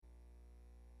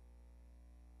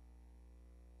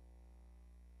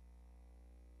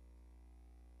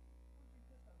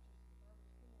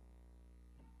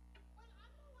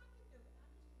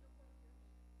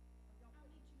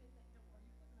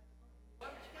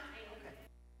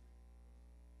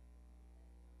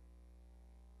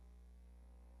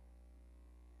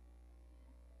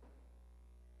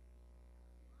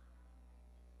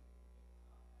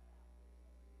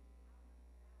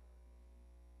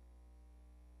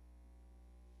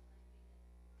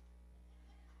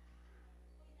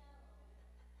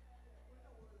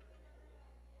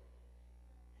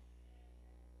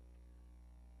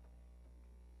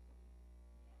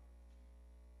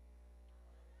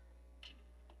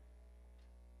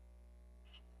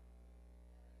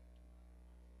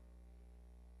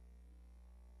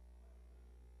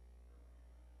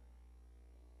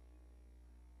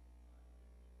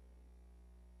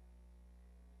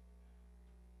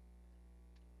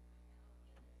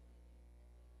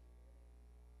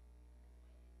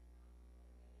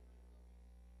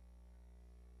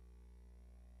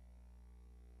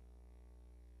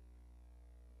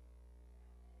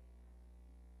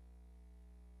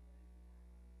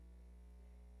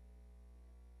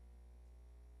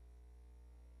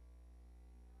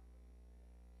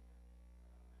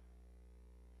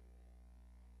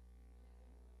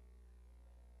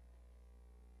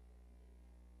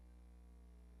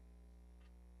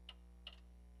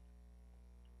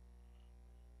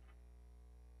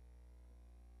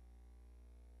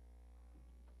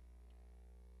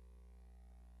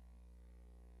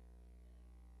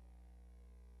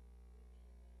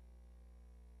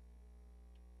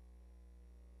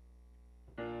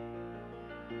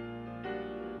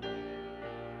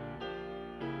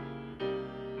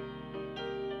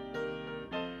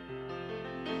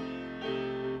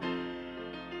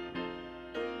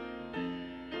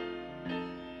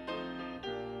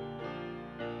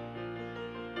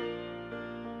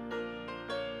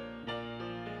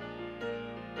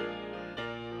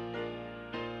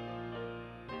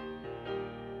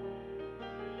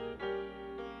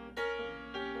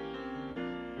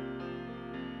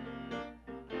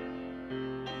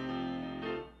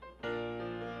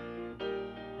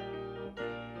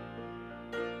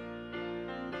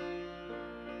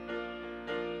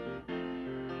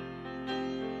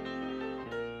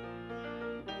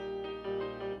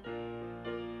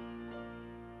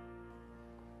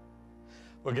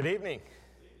Well, good evening.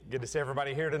 Good to see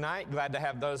everybody here tonight. Glad to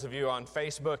have those of you on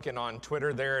Facebook and on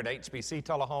Twitter there at HBC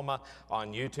Tullahoma,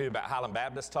 on YouTube at Highland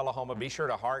Baptist Tullahoma. Be sure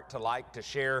to heart, to like, to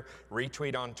share,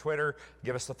 retweet on Twitter.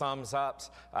 Give us the thumbs ups,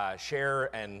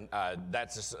 share, and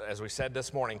that's just, as we said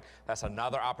this morning, that's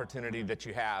another opportunity that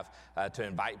you have to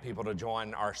invite people to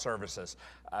join our services.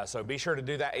 So be sure to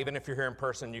do that. Even if you're here in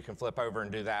person, you can flip over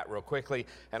and do that real quickly.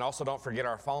 And also don't forget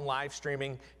our phone live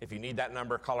streaming. If you need that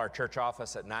number, call our church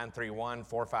office at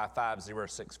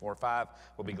 931-455-0645.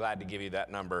 We'll be glad to give you that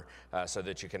number so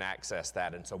that you can access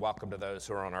that. And so welcome to those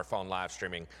who are on our phone live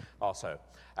streaming also.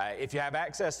 If you have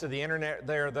access to the internet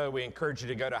there, though, we encourage you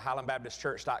to go to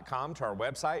highlandbaptistchurch.com, to our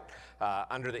website.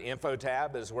 Under the info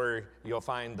tab is where you'll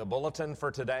find the bulletin for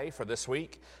today, for this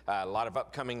week. A lot of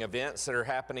upcoming events that are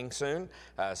happening soon.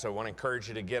 So I want to encourage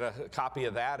you to get a copy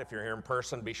of that. If you're here in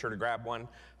person, be sure to grab one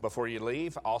before you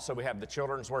leave. Also, we have the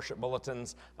children's worship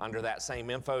bulletins under that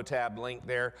same info tab link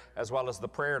there, as well as the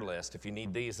prayer list. If you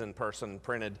need these in person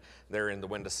printed, they're in the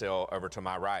windowsill over to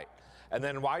my right. And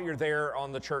then while you're there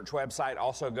on the church website,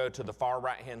 also go to the far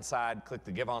right-hand side, click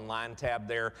the Give Online tab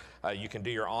there. You can do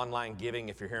your online giving.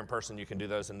 If you're here in person, you can do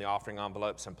those in the offering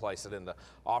envelopes and place it in the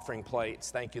offering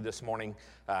plates. Thank you this morning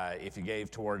if you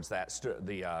gave towards that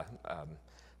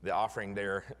the offering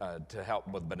there to help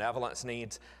with benevolence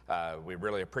needs. We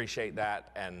really appreciate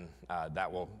that, and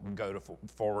that will go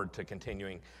forward to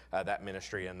continuing that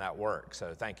ministry and that work.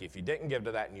 So thank you. If you didn't give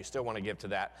to that and you still want to give to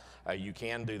that, you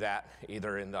can do that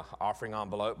either in the offering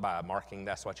envelope by marking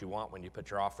that's what you want when you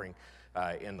put your offering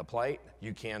in the plate.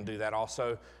 You can do that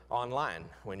also online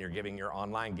when you're giving your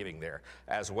online giving there,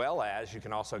 as well as you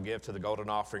can also give to the Golden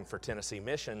Offering for Tennessee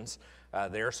Missions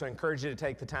there. So I encourage you to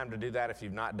take the time to do that if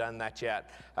you've not done that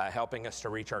yet, helping us to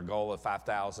reach our goal of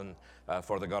 5,000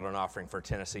 for the Golden Offering for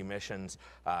Tennessee Missions.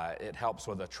 It helps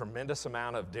with a tremendous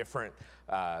amount of different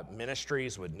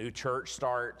ministries, with new church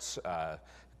starts,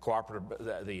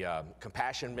 cooperative, the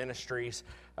compassion ministries,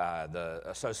 the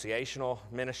associational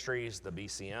ministries, the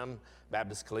BCM,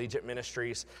 Baptist Collegiate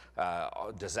Ministries,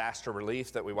 disaster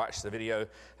relief that we watched the video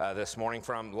this morning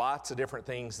from. Lots of different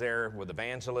things there with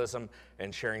evangelism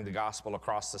and sharing the gospel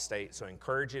across the state. So I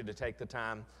encourage you to take the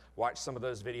time, watch some of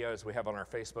those videos we have on our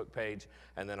Facebook page,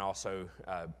 and then also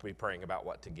be praying about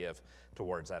what to give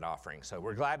towards that offering. So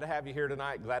we're glad to have you here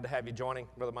tonight. Glad to have you joining.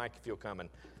 Brother Mike, if you'll come and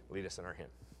lead us in our hymn.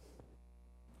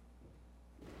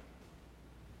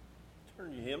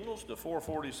 Turn your hymnals to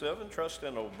 447, Trust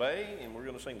and Obey, and we're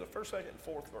going to sing the first, second, and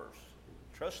fourth verse.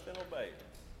 Trust and Obey.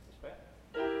 Okay.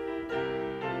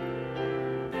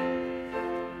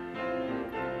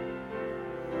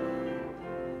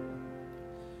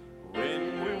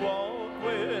 When we walk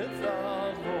with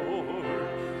the Lord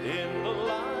in the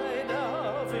light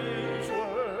of His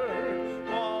Word,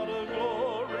 what a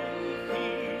glory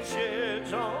He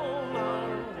sheds on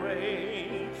our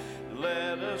way.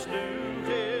 Let us do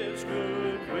His goodwill.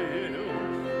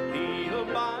 He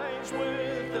abides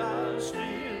with us still,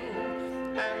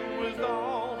 and with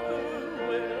all who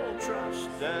will trust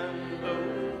and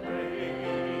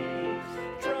obey.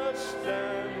 Trust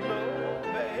and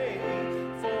obey,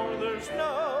 for there's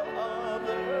no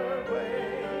other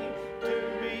way to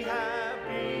be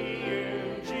happy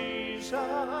in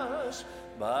Jesus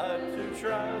but to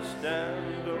trust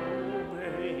and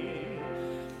obey.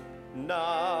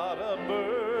 Not a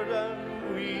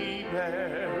burden we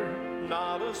bear,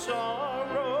 not a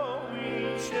sorrow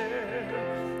we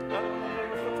share.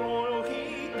 Our toil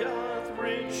He doth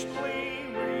richly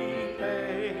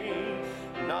repay.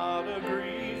 Not a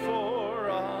grief or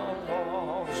a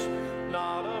loss,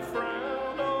 not a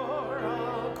frown or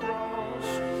a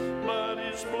cross, but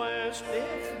is blessed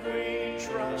if we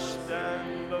trust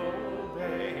and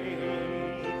obey.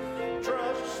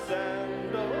 Trust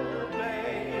and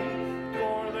obey,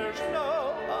 for there's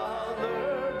no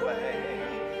other way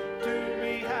to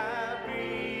be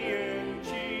happy in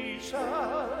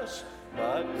Jesus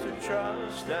but to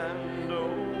trust and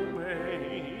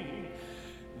obey.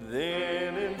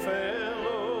 Then in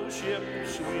fellowship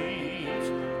sweet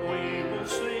we will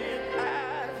sit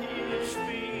at His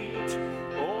feet,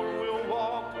 or we'll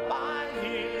walk by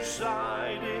His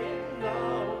side in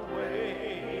the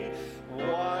way.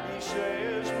 What He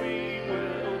says we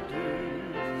will do,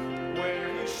 where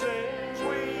He sends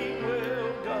we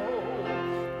will go.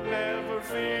 Never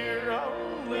fear,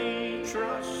 only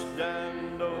trust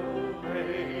and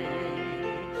obey.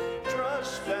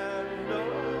 Trust and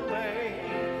obey,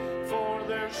 for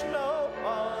there's no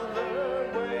other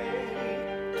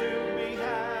way to be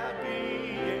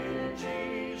happy in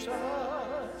Jesus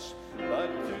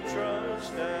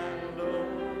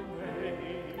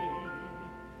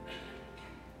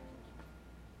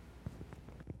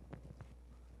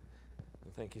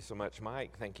Thank you so much,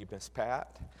 Mike. Thank you, Miss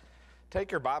Pat. Take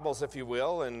your Bibles, if you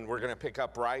will, and we're going to pick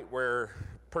up right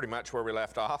pretty much where we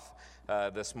left off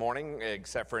this morning,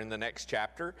 except for in the next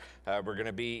chapter. We're going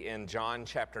to be in John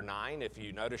chapter 9. If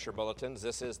you notice your bulletins,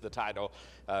 this is the title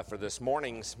for this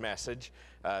morning's message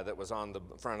that was on the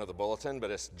front of the bulletin, but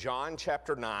it's John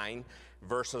chapter 9,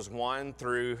 verses 1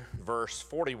 through verse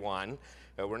 41.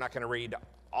 We're not going to read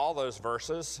all those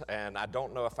verses, and I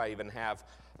don't know if I even have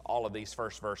all of these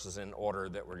first verses in order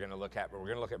that we're going to look at, but we're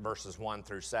going to look at verses 1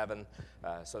 through 7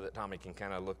 so that Tommy can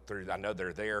kind of look through. I know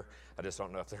they're there. I just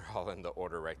don't know if they're all in the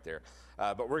order right there.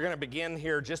 But we're going to begin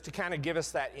here just to kind of give us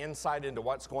that insight into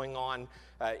what's going on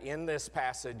in this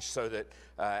passage so that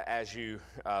as you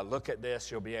look at this,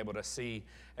 you'll be able to see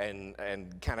and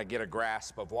kind of get a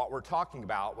grasp of what we're talking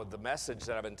about with the message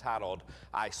that I've entitled,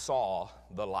 I Saw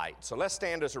the Light. So let's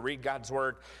stand as we read God's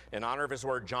Word in honor of His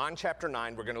Word. John chapter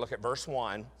 9, we're going to look at verse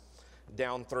 1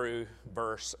 down through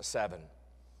verse 7.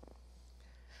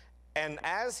 And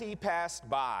as he passed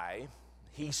by,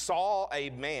 he saw a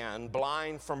man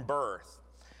blind from birth.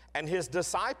 And his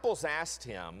disciples asked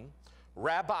him,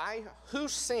 Rabbi, who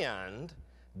sinned,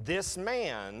 this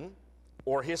man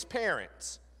or his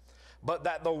parents, but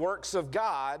that the works of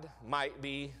God might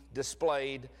be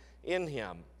displayed in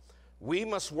him? We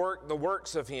must work the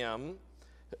works of him.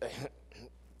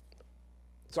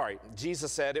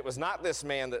 Jesus said, it was not this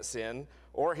man that sinned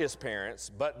or his parents,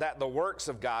 but that the works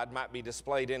of God might be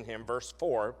displayed in him. Verse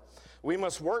 4, we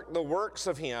must work the works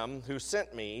of him who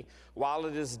sent me while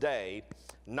it is day.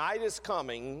 Night is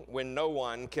coming when no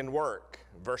one can work.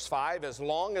 Verse 5, as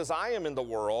long as I am in the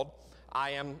world,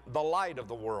 I am the light of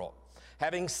the world.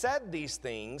 Having said these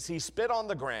things, he spit on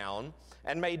the ground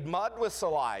and made mud with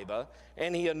saliva,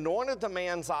 and he anointed the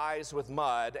man's eyes with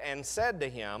mud and said to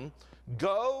him,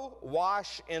 go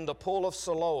wash in the pool of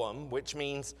Siloam, which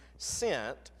means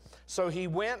sent. So he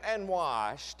went and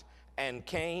washed and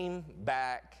came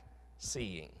back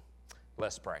seeing.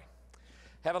 Let's pray.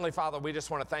 Heavenly Father, we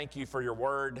just want to thank you for your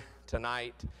word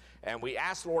tonight. And we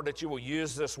ask, Lord, that you will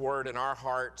use this word in our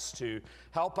hearts to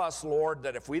help us, Lord,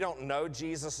 that if we don't know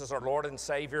Jesus as our Lord and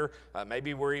Savior,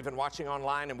 maybe we're even watching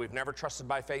online and we've never trusted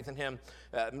by faith in him,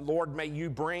 Lord, may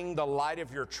you bring the light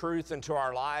of your truth into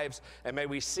our lives, and may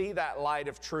we see that light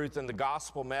of truth in the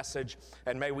gospel message,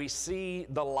 and may we see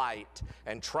the light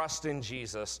and trust in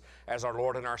Jesus as our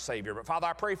Lord and our Savior. But Father,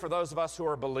 I pray for those of us who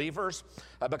are believers,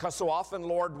 because so often,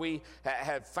 Lord, we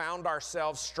have found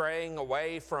ourselves straying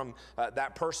away from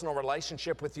that personal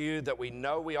relationship with you that we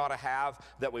know we ought to have,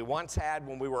 that we once had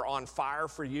when we were on fire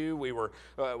for you.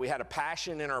 We had a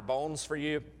passion in our bones for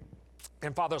you.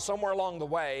 And Father, somewhere along the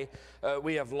way,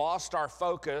 we have lost our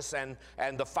focus, and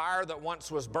the fire that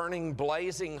once was burning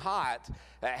blazing hot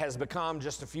has become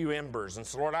just a few embers. And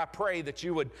so, Lord, I pray that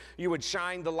you would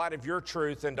shine the light of your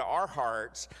truth into our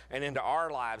hearts and into our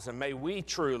lives, and may we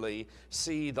truly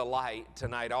see the light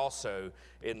tonight also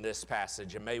in this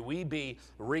passage. And may we be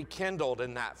rekindled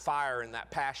in that fire and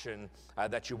that passion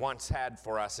that you once had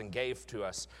for us and gave to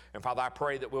us. And Father, I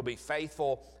pray that we'll be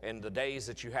faithful in the days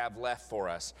that you have left for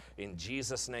us. In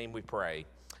Jesus' name we pray.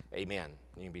 Amen.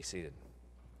 You can be seated.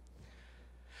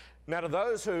 Now, to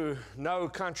those who know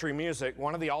country music,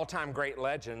 one of the all-time great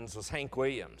legends was Hank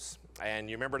Williams. And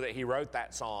you remember that he wrote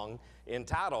that song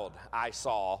entitled, I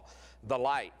Saw the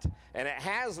Light. And it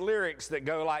has lyrics that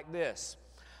go like this.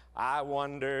 I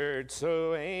wandered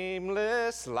so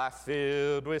aimless, life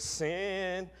filled with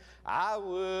sin. I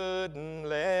wouldn't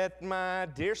let my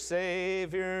dear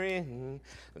Savior in.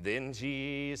 Then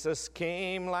Jesus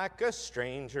came like a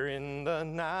stranger in the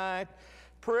night.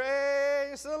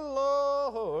 Praise the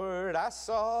Lord, I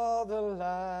saw the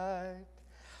light.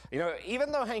 You know,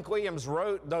 even though Hank Williams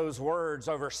wrote those words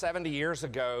over 70 years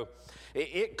ago,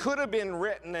 it could have been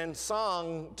written and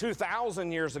sung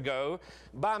 2,000 years ago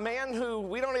by a man who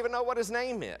we don't even know what his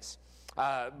name is.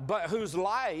 But whose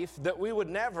life that we would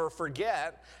never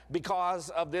forget because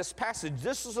of this passage.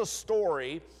 This is a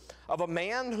story of a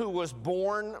man who was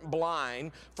born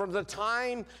blind. From the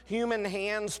time human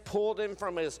hands pulled him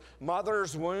from his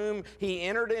mother's womb, he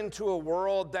entered into a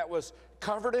world that was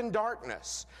covered in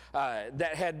darkness,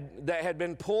 that had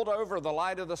been pulled over the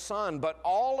light of the sun. But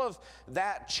all of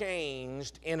that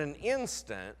changed in an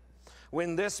instant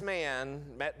when this man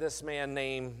met this man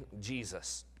named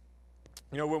Jesus.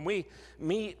 You know, when we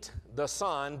meet the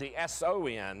Son, the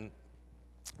S-O-N,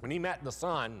 when he met the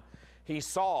Son, he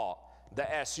saw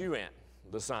the S-U-N,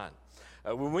 the Son.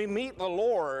 When we meet the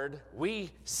Lord,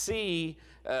 we see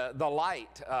the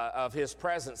light of his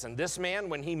presence. And this man,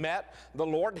 when he met the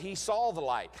Lord, he saw the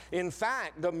light. In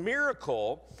fact, the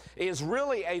miracle is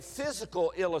really a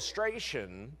physical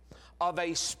illustration of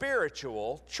a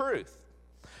spiritual truth.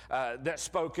 That's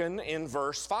spoken in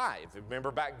verse 5.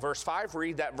 Remember back verse 5?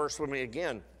 Read that verse with me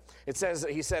again. It says,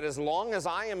 he said, as long as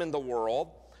I am in the world,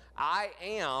 I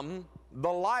am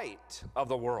the light of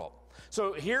the world.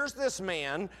 So here's this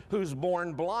man who's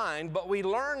born blind, but we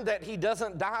learn that he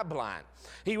doesn't die blind.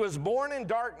 He was born in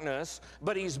darkness,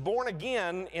 but he's born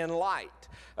again in light.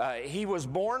 He was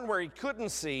born where he couldn't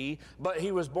see, but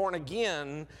he was born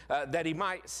again that he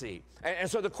might see. And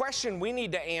so the question we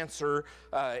need to answer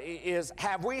is,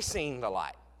 have we seen the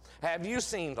light? Have you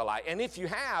seen the light? And if you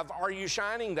have, are you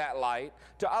shining that light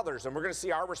to others? And we're going to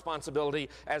see our responsibility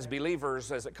as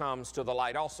believers as it comes to the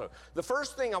light also. The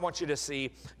first thing I want you to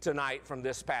see tonight from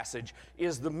this passage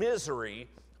is the misery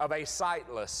of a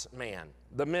sightless man.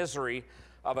 The misery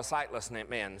of a sightless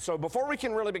man. So before we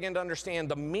can really begin to understand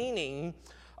the meaning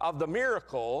of the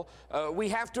miracle, we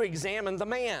have to examine the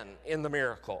man in the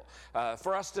miracle.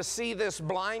 For us to see this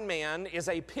blind man is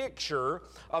a picture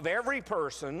of every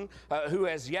person who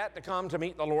has yet to come to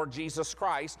meet the Lord Jesus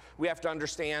Christ. We have to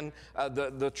understand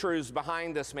the truths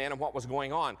behind this man and what was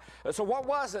going on. So what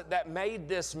was it that made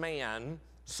this man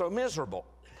so miserable?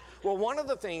 Well, one of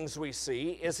the things we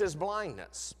see is his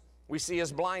blindness. We see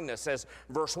his blindness, as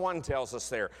verse 1 tells us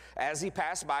there. As he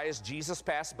passed by, as Jesus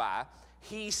passed by,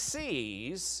 he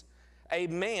sees a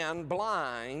man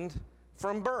blind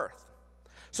from birth.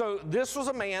 So this was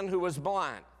a man who was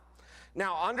blind.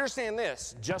 Now understand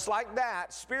this, just like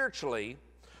that, spiritually,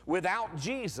 without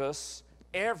Jesus,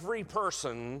 every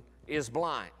person is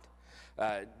blind.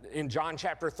 In John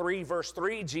chapter 3, verse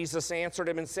 3, Jesus answered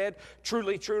him and said,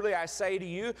 truly, truly, I say to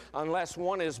you, unless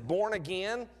one is born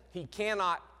again, he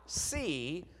cannot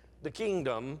see the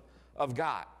kingdom of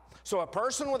God. So a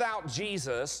person without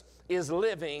Jesus is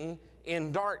living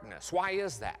in darkness. Why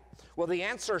is that? Well, the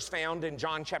answer is found in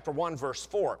John chapter 1, verse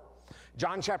 4.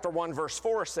 John chapter 1, verse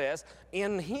 4 says,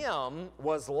 in him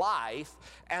was life,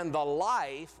 and the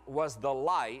life was the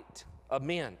light of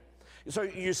men. So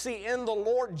you see, in the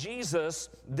Lord Jesus,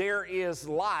 there is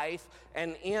life,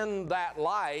 and in that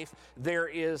life, there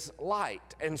is light.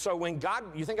 And so when God,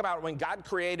 you think about it, when God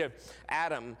created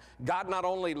Adam, God not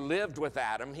only lived with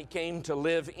Adam, he came to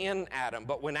live in Adam.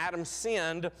 But when Adam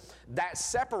sinned, that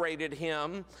separated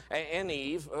him and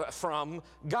Eve from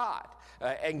God.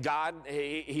 And God,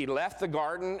 he left the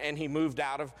garden and he moved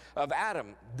out of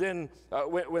Adam. Then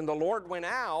when the Lord went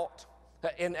out,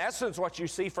 in essence, what you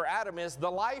see for Adam is the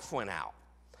life went out.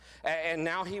 And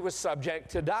now he was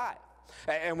subject to die.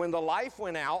 And when the life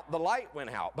went out, the light went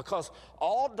out. Because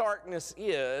all darkness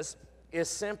is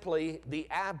simply the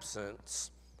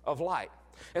absence of light.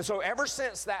 And so ever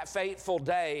since that fateful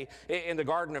day in the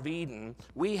Garden of Eden,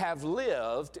 we have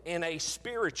lived in a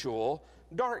spiritual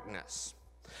darkness.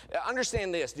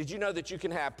 Understand this. Did you know that you can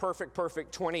have perfect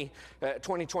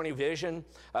 20/20 vision,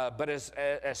 but as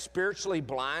spiritually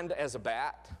blind as a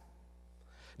bat?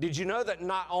 Did you know that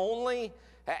not only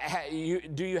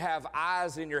do you have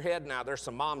eyes in your head? Now, there's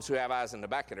some moms who have eyes in the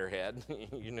back of their head.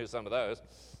 You knew some of those.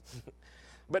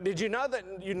 But did you know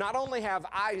that you not only have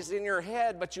eyes in your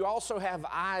head, but you also have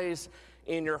eyes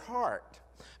in your heart?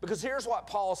 Because here's what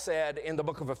Paul said in the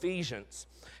book of Ephesians.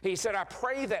 He said, I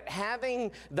pray that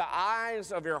having the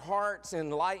eyes of your hearts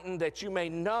enlightened, that you may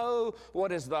know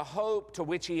what is the hope to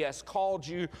which he has called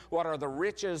you, what are the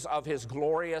riches of his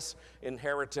glorious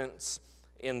inheritance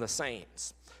in the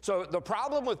saints. So the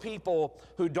problem with people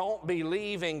who don't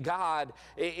believe in God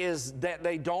is that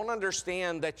they don't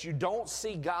understand that you don't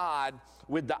see God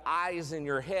with the eyes in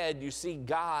your head, you see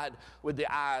God with the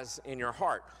eyes in your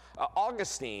heart.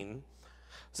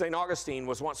 St. Augustine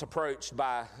was once approached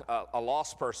by a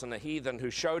lost person, a heathen, who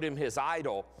showed him his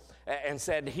idol and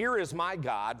said, here is my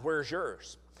God, where's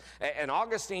yours? And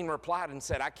Augustine replied and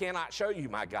said, I cannot show you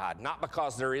my God, not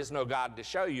because there is no God to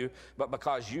show you, but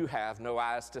because you have no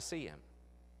eyes to see him.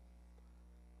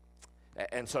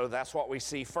 And so that's what we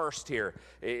see first here,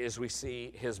 is we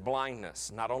see his blindness.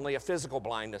 Not only a physical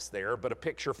blindness there, but a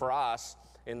picture for us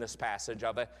in this passage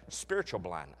of a spiritual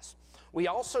blindness. We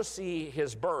also see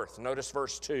his birth. Notice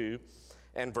verse 2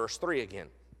 and verse 3 again.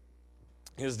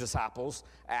 His disciples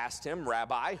asked him,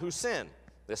 Rabbi, who sinned,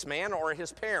 this man or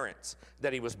his parents,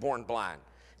 that he was born blind?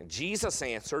 And Jesus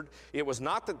answered, it was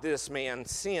not that this man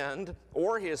sinned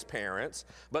or his parents,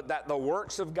 but that the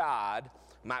works of God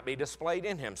might be displayed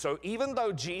in him. So even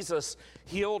though Jesus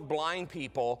healed blind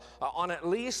people on at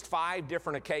least 5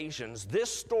 different occasions,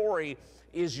 this story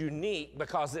is unique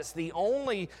because it's the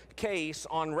only case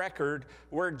on record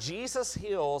where Jesus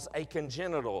heals a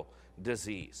congenital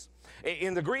disease.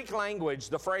 In the Greek language,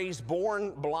 the phrase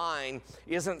born blind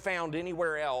isn't found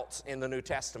anywhere else in the New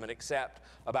Testament except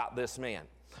about this man.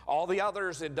 All the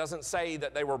others, it doesn't say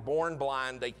that they were born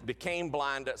blind. They became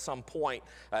blind at some point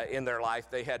in their life.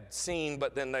 They had seen,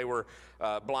 but then they were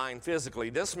blind physically.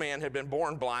 This man had been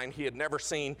born blind. He had never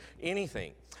seen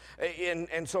anything.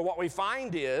 And so what we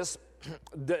find is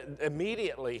that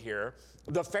immediately here,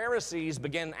 the Pharisees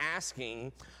begin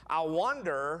asking, I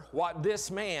wonder what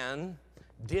this man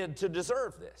did to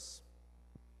deserve this.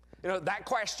 You know, that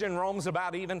question roams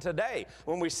about even today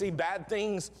when we see bad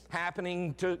things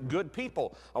happening to good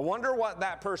people. I wonder what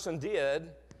that person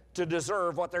did to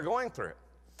deserve what they're going through.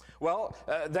 Well,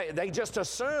 they just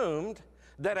assumed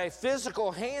that a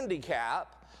physical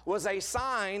handicap was a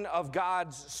sign of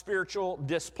God's spiritual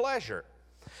displeasure.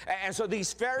 And so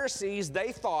these Pharisees,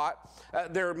 they thought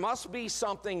there must be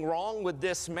something wrong with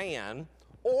this man,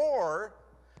 or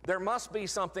there must be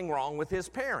something wrong with his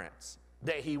parents,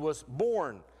 that he was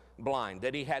born blind,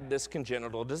 that he had this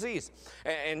congenital disease.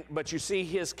 But you see,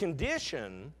 his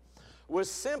condition was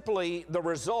simply the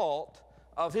result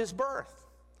of his birth.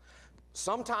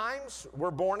 Sometimes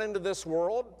we're born into this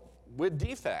world with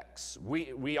defects.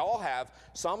 We all have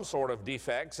some sort of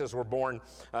defects as we're born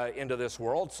into this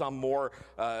world, some more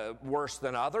worse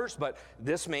than others, but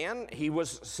this man, it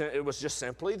was just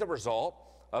simply the result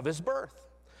of his birth.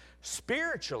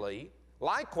 Spiritually,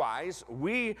 likewise,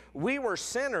 we were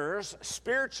sinners,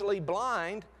 spiritually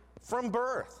blind from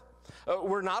birth.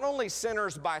 We're not only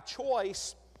sinners by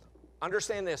choice,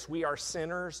 understand this, we are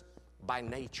sinners by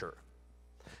nature.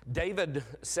 David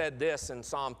said this in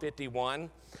Psalm 51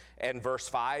 and verse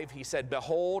 5. He said,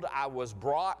 Behold, I was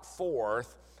brought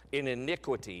forth in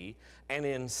iniquity, and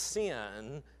in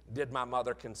sin did my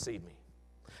mother conceive me.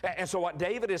 And so what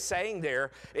David is saying there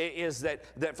is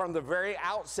that from the very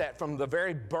outset, from the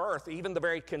very birth, even the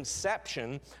very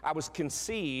conception, I was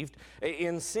conceived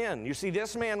in sin. You see,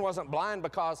 this man wasn't blind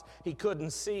because he couldn't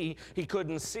see. He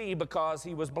couldn't see because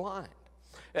he was blind.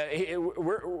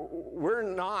 We're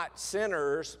not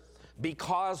sinners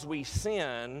because we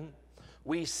sin.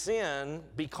 We sin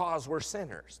because we're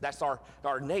sinners. That's our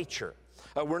nature.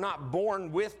 We're not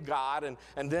born with God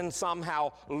and then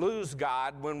somehow lose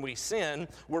God when we sin.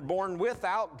 We're born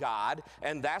without God,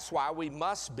 and that's why we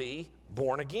must be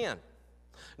born again.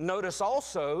 Notice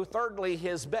also, thirdly,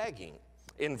 his begging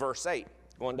in verse 8.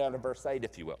 Going down to verse 8,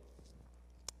 if you will.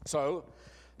 So,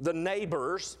 the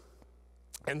neighbors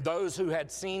and those who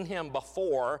had seen him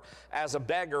before as a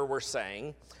beggar were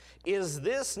saying, Is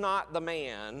this not the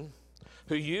man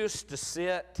who used to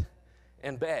sit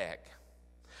and beg?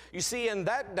 You see, in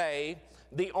that day,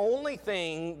 the only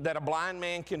thing that a blind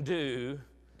man can do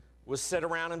was sit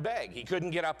around and beg. He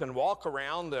couldn't get up and walk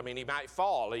around. I mean, he might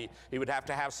fall. He would have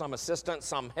to have some assistance,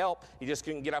 some help. He just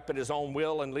couldn't get up at his own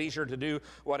will and leisure to do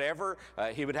whatever.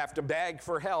 He would have to beg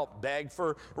for help, beg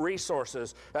for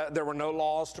resources. There were no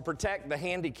laws to protect the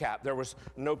handicapped. There was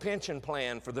no pension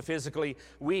plan for the physically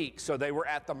weak, so they were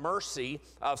at the mercy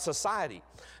of society.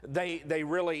 They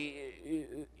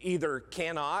really either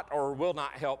cannot or will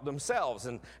not help themselves,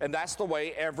 and that's the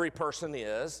way every person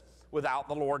is without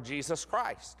the Lord Jesus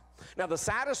Christ. Now, the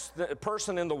saddest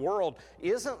person in the world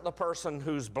isn't the person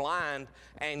who's blind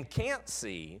and can't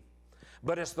see,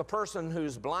 but it's the person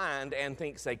who's blind and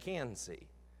thinks they can see,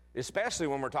 especially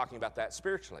when we're talking about that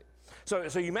spiritually.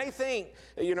 So you may think,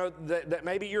 that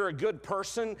maybe you're a good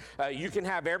person. You can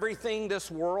have everything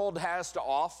this world has to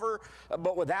offer,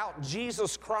 but without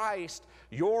Jesus Christ,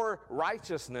 your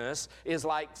righteousness is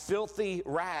like filthy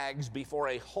rags before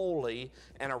a holy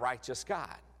and a righteous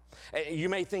God. You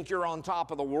may think you're on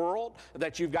top of the world,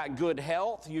 that you've got good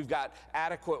health, you've got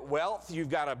adequate wealth, you've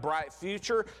got a bright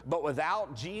future, but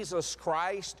without Jesus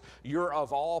Christ, you're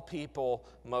of all people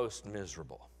most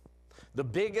miserable. The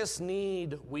biggest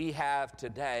need we have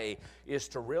today is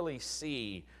to really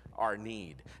see our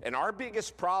need. And our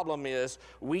biggest problem is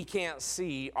we can't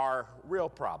see our real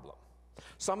problem.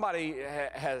 Somebody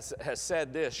has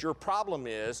said this, your problem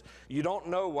is you don't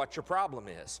know what your problem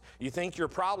is. You think your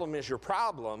problem is your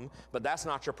problem, but that's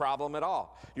not your problem at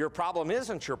all. Your problem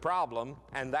isn't your problem,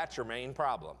 and that's your main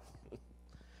problem.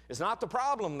 It's not the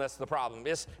problem that's the problem.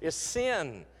 It's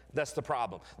sin that's the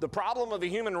problem. The problem of the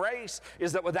human race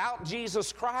is that without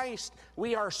Jesus Christ,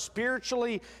 we are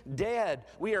spiritually dead.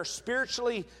 We are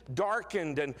spiritually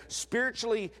darkened and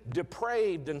spiritually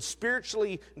depraved and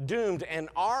spiritually doomed. And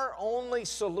our only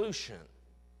solution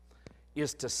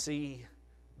is to see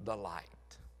the light.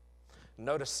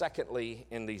 Notice, secondly,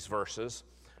 in these verses,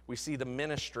 we see the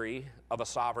ministry of a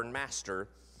sovereign master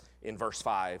in verse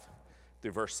 5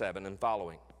 through verse 7 and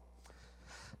following.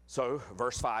 So,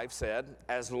 verse 5 said,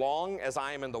 As long as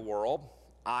I am in the world,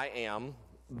 I am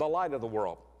the light of the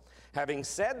world. Having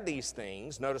said these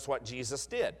things, notice what Jesus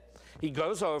did. He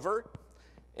goes over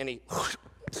and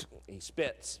he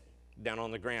spits down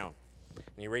on the ground. And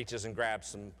he reaches and grabs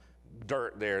some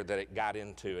dirt there that it got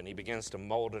into, and he begins to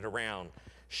mold it around,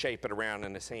 shape it around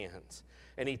in his hands.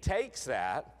 And he takes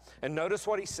that, and notice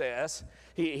what he says.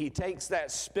 He takes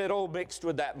that spittle mixed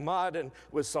with that mud and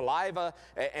with saliva,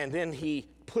 and then he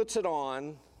puts it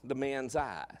on the man's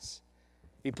eyes.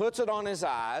 He puts it on his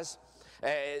eyes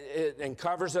and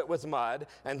covers it with mud,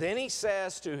 and then he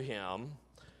says to him,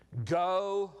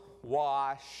 "Go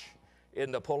wash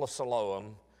in the pool of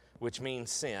Siloam," which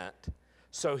means sent.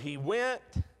 So he went,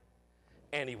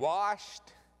 and he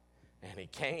washed, and he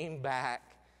came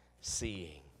back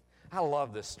seeing. I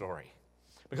love this story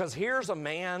because here's a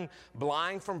man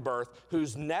blind from birth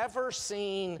who's never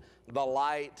seen the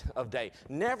light of day,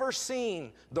 never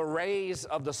seen the rays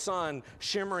of the sun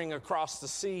shimmering across the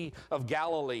Sea of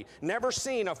Galilee, never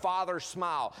seen a father's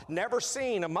smile, never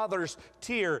seen a mother's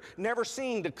tear, never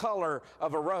seen the color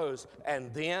of a rose.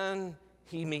 And then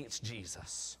he meets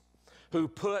Jesus, who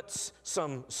puts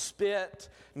some spit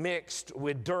mixed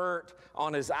with dirt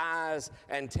on his eyes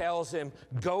and tells him,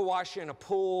 "Go wash in a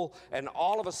pool," and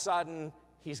all of a sudden,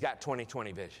 he's got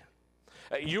 20/20 vision.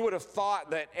 You would have thought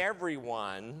that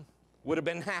everyone would have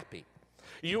been happy.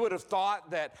 You would have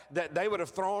thought that they would have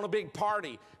thrown a big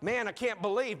party. Man, I can't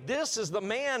believe this is the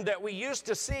man that we used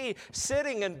to see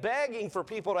sitting and begging for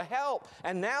people to help,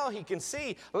 and now he can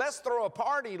see. Let's throw a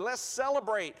party. Let's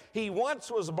celebrate. He once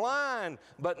was blind,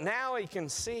 but now he can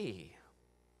see.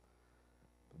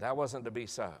 But that wasn't to be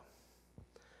so.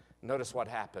 Notice what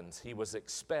happens. He was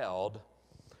expelled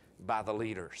by the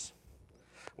leaders.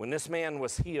 When this man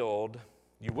was healed,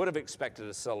 you would have expected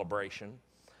a celebration,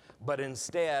 but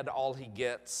instead all he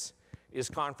gets is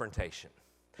confrontation.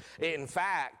 In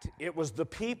fact, it was the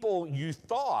people you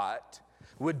thought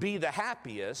would be the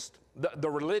happiest, the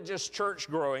religious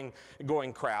church-going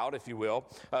crowd, if you will,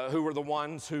 who were the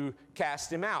ones who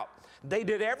cast him out. They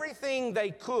did everything they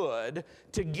could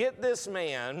to get this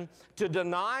man to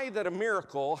deny that a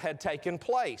miracle had taken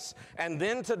place, and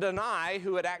then to deny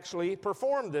who had actually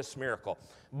performed this miracle.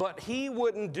 But he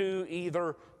wouldn't do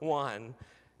either one.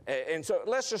 And so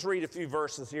let's just read a few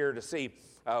verses here to see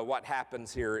what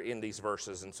happens here in these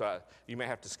verses. And so you may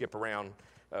have to skip around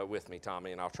with me,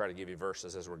 Tommy, and I'll try to give you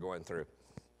verses as we're going through.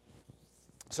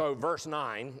 So verse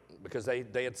 9, because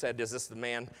they had said, "Is this the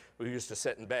man who used to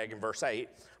sit and beg?" in verse 8.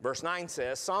 Verse 9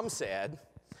 says, "Some said,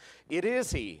 'It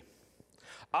is he.'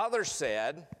 Others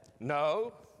said,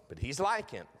 'No, but he's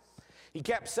like him.' He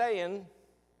kept saying,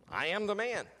 'I am the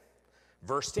man.'"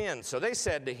 Verse 10, "So they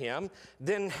said to him,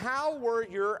 'Then how were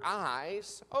your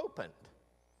eyes opened?'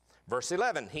 Verse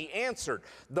 11, he answered,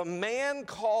 'The man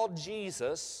called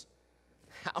Jesus,'"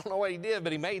 I don't know what he did,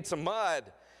 but he made some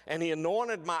mud, "and he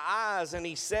anointed my eyes, and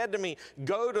he said to me,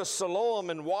 'Go to Siloam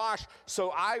and wash.'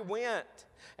 So I went,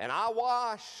 and I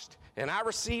washed, and I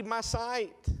received my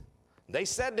sight." They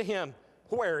said to him,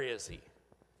 "Where is he?"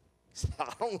 He said,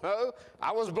 "I don't know.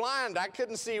 I was blind. I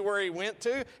couldn't see where he went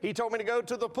to. He told me to go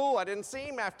to the pool. I didn't see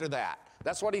him after that."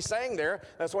 That's what he's saying there.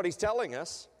 That's what he's telling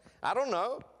us. I don't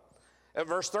know. At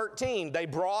verse 13, they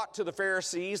brought to the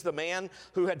Pharisees the man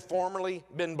who had formerly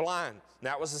been blind.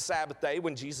 That was the Sabbath day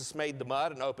when Jesus made the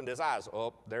mud and opened his eyes.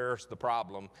 Oh, there's the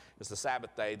problem. It's the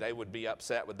Sabbath day. They would be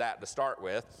upset with that to start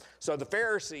with. So the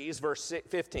Pharisees, verse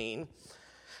 15,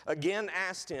 again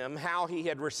asked him how he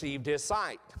had received his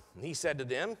sight. And he said to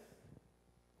them,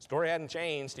 "Story hadn't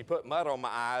changed. He put mud on my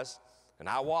eyes, and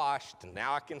I washed, and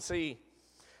now I can see."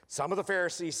 Some of the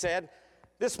Pharisees said,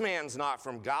 "This man's not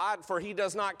from God, for he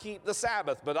does not keep the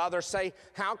Sabbath." But others say,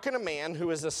 "How can a man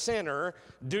who is a sinner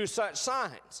do such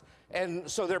signs?"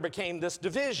 And so there became this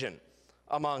division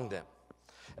among them.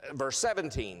 Verse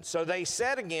 17, "So they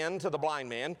said again to the blind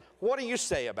man, 'What do you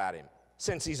say about him,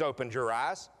 since he's opened your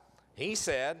eyes?' He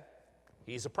said,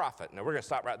 'He's a prophet.'" Now we're going to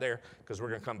stop right there because we're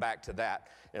going to come back to that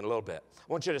in a little bit. I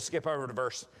want you to skip over to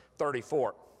verse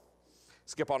 34.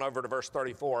 Skip on over to verse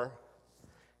 34.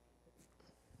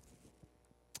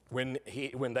 When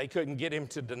they couldn't get him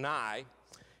to deny,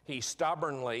 he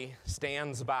stubbornly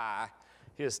stands by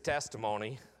his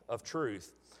testimony of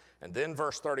truth. And then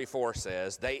verse 34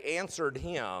 says, "They answered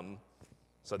him,"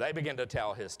 so they begin to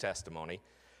tell his testimony,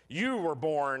 "You were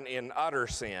born in utter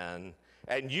sin,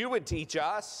 and you would teach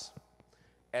us?"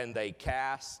 And they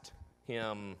cast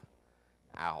him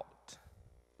out.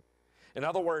 In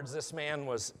other words, this man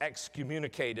was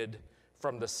excommunicated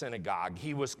from the synagogue.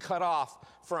 He was cut off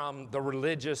from the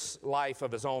religious life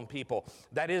of his own people.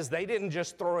 That is, they didn't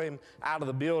just throw him out of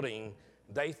the building,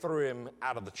 they threw him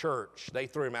out of the church. They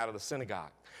threw him out of the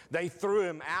synagogue. They threw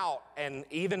him out, and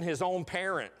even his own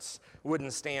parents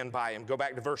wouldn't stand by him. Go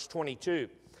back to verse 22.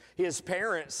 His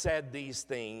parents said these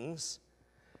things.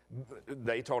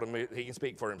 They told him he can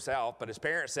speak for himself, but his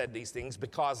parents said these things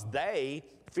because they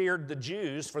feared the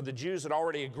Jews, for the Jews had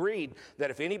already agreed that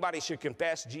if anybody should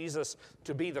confess Jesus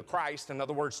to be the Christ, in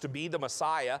other words, to be the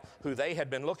Messiah who they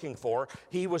had been looking for,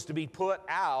 he was to be put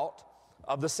out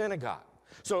of the synagogue.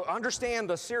 So understand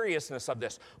the seriousness of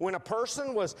this. When a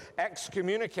person was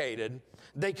excommunicated,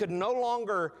 they could no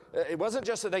longer, it wasn't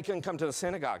just that they couldn't come to the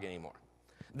synagogue anymore.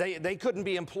 They couldn't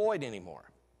be employed anymore.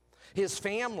 His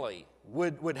family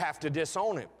would have to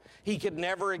disown him. He could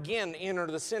never again enter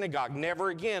the synagogue,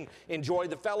 never again enjoy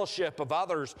the fellowship of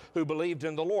others who believed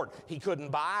in the Lord. He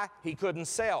couldn't buy, he couldn't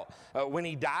sell. When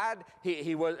he died,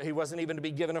 he wasn't even to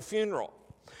be given a funeral.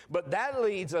 But that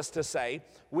leads us to say,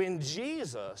 when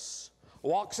Jesus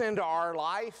walks into our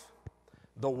life,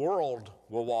 the world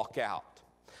will walk out.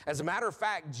 As a matter of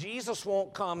fact, Jesus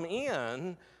won't come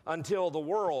in until the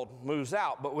world moves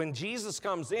out. But when Jesus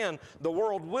comes in, the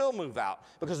world will move out.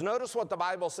 Because notice what the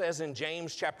Bible says in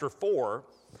James chapter 4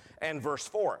 and verse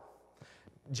 4.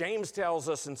 James tells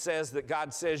us and says that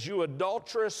God says, "You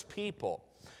adulterous people,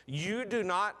 you do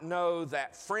not know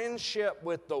that friendship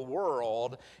with the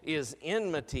world is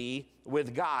enmity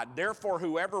with God. Therefore,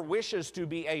 whoever wishes to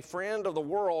be a friend of the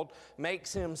world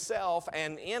makes himself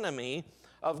an enemy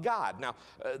of God." Now,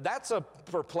 that's a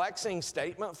perplexing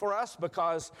statement for us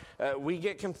because we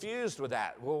get confused with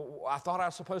that. Well, I thought I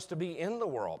was supposed to be in the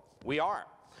world. We are.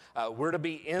 We're to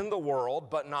be in the world,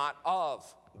 but not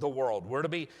of the world. We're to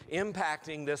be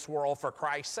impacting this world for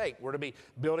Christ's sake. We're to be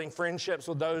building friendships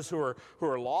with those who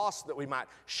are lost, that we might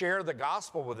share the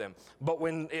gospel with them. But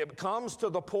when it comes to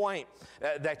the point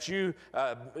that you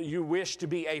wish to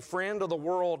be a friend of the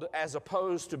world as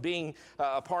opposed to being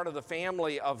a part of the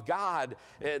family of God,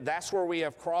 that's where we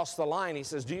have crossed the line. He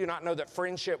says, "Do you not know that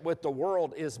friendship with the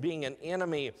world is being an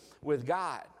enemy with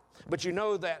God?" But you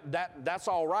know that's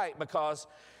all right, because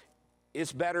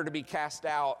it's better to be cast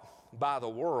out by the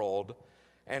world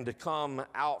and to come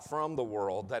out from the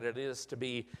world than it is to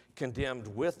be condemned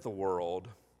with the world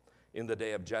in the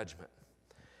day of judgment.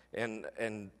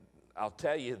 And I'll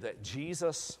tell you that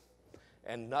Jesus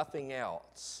and nothing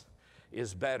else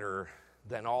is better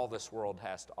than all this world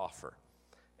has to offer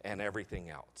and everything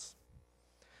else.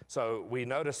 So we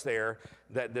notice there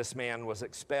that this man was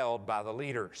expelled by the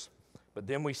leaders, but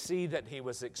then we see that he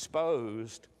was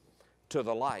exposed to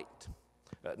the light.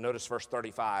 Notice verse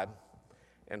 35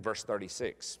 and verse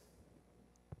 36.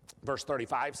 Verse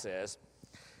 35 says,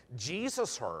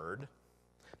 Jesus heard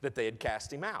that they had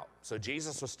cast him out. So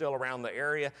Jesus was still around the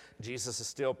area. Jesus is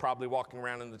still probably walking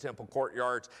around in the temple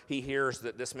courtyards. He hears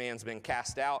that this man's been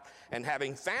cast out. And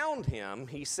having found him,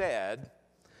 he said,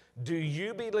 "Do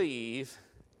you believe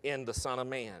in the Son of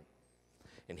Man?"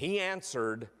 And he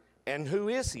answered, "And who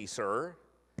is he, sir,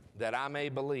 that I may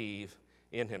believe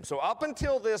in him?" So up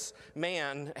until this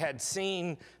man had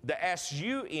seen the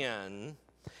S-U-N,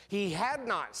 he had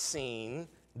not seen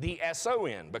the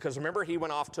S-O-N, because remember, he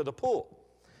went off to the pool.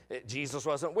 Jesus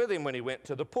wasn't with him when he went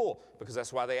to the pool, because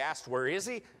that's why they asked, "Where is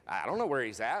he?" "I don't know where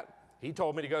he's at. He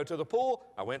told me to go to the pool.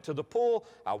 I went to the pool.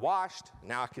 I washed.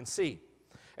 Now I can see."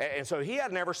 And so he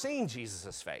had never seen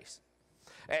Jesus' face.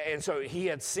 And so he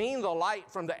had seen the light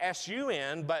from the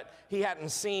S-U-N, but he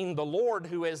hadn't seen the Lord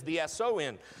who is the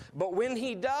S-O-N. But when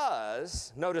he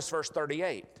does, notice verse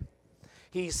 38.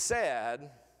 He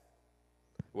said,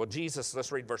 Jesus,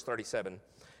 let's read verse 37.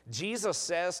 Jesus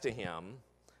says to him,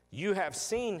 "You have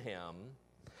seen him,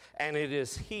 and it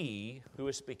is he who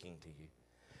is speaking to you."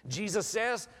 Jesus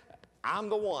says, "I'm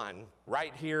the one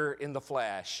right here in the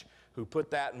flesh who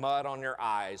put that mud on your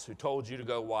eyes, who told you to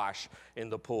go wash in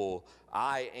the pool.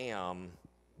 I am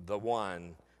the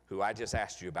one who I just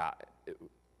asked you about.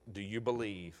 Do you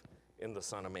believe in the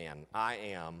Son of Man? I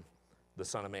am the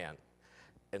Son of Man."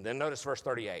 And then notice verse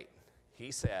 38. He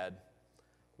said,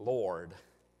 "Lord,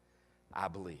 I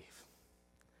believe."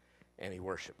 And he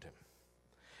worshiped him.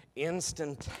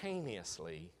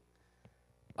 Instantaneously,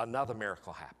 another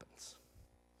miracle happens.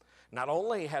 Not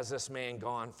only has this man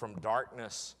gone from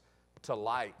darkness to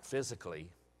light physically,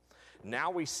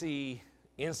 now we see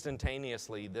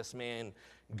instantaneously this man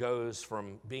goes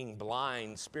from being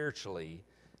blind spiritually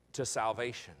to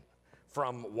salvation,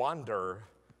 from wonder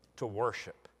to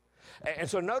worship. And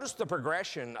so notice the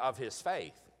progression of his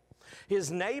faith.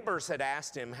 His neighbors had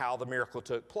asked him how the miracle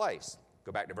took place.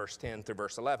 Go back to verse 10 through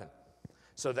verse 11.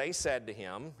 So they said to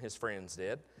him, his friends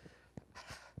did,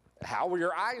 "How were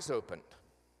your eyes opened?"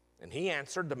 And he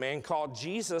answered, "The man called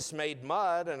Jesus made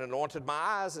mud and anointed my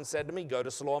eyes and said to me, 'Go to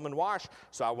Siloam and wash.'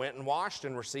 So I went and washed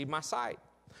and received my sight."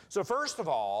 So first of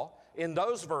all, in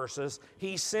those verses,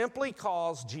 he simply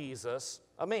calls Jesus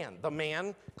a man, the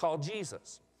man called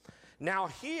Jesus. Now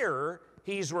here,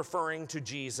 he's referring to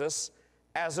Jesus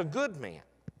as a good man.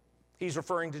 He's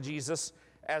referring to Jesus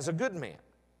as a good man,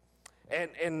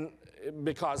 and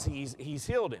because he's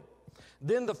healed him.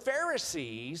 Then the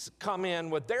Pharisees come in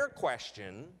with their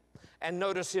question, and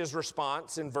notice his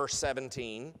response in verse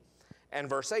 17 and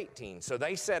verse 18. So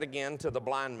they said again to the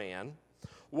blind man,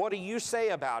 "What do you say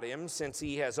about him since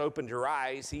he has opened your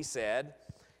eyes?" He said,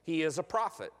 "He is a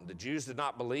prophet." The Jews did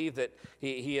not believe that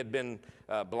he had been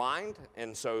blind,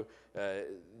 and so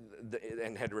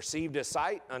and had received his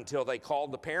sight until they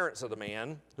called the parents of the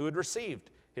man who had received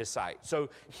his sight. So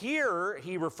here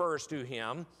he refers to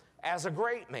him as a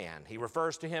great man. He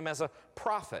refers to him as a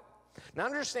prophet. Now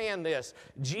understand this,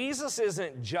 Jesus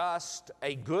isn't just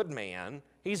a good man,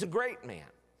 he's a great man.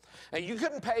 And you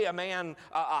couldn't pay a man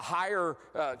a higher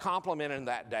compliment in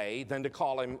that day than to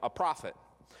call him a prophet,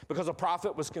 because a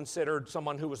prophet was considered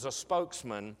someone who was a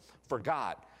spokesman for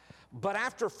God. But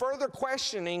after further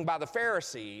questioning by the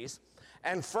Pharisees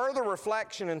and further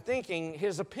reflection and thinking,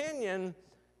 his opinion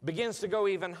begins to go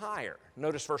even higher.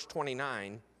 Notice verse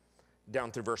 29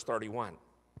 down through verse 31.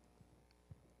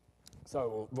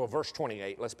 So, well, verse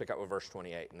 28, let's pick up with verse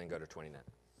 28 and then go to 29.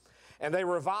 "And they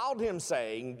reviled him,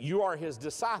 saying, 'You are his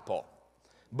disciple,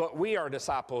 but we are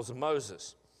disciples of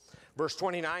Moses.' Verse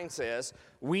 29 says,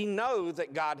 'We know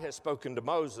that God has spoken to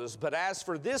Moses, but as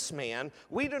for this man,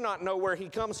 we do not know where he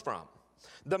comes from.'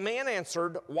 The man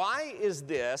answered, 'Why is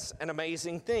this an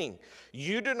amazing thing?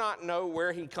 You do not know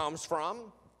where he comes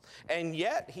from, and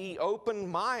yet he opened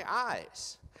my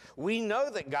eyes. We know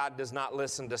that God does not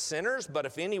listen to sinners, but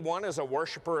if anyone is a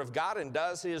worshiper of God and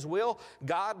does his will,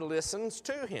 God listens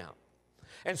to him.'"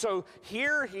 And so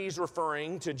here he's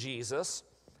referring to Jesus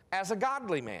as a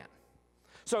godly man.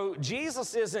 So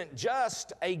Jesus isn't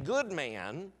just a good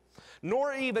man,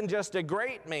 nor even just a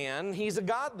great man, he's a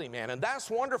godly man, and that's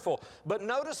wonderful. But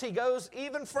notice he goes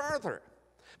even further,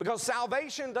 because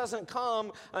salvation doesn't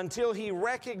come until he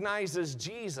recognizes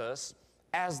Jesus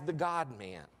as the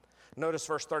God-man. Notice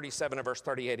verse 37 and verse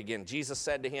 38 again. Jesus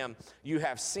said to him, "You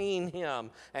have seen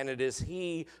him, and it is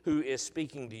he who is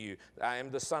speaking to you. I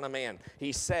am the Son of Man."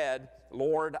 He said,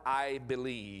 "Lord, I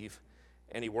believe,"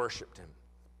 and he worshiped him.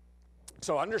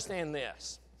 So understand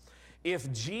this.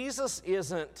 If Jesus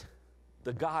isn't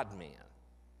the God-man,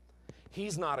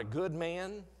 he's not a good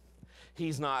man,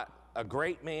 he's not a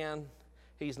great man,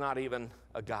 he's not even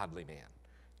a godly man,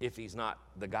 if he's not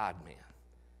the God-man,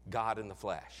 God in the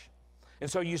flesh. And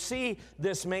so you see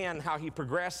this man, how he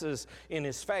progresses in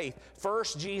his faith.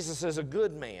 First, Jesus is a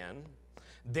good man.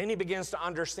 Then he begins to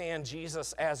understand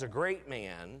Jesus as a great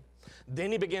man.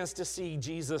 Then he begins to see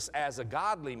Jesus as a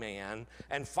godly man.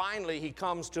 And finally, he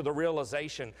comes to the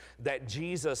realization that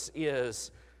Jesus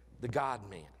is the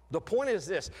God-man. The point is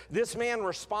this man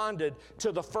responded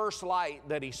to the first light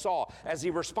that he saw. As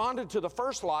he responded to the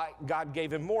first light, God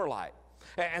gave him more light.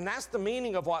 And that's the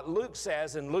meaning of what Luke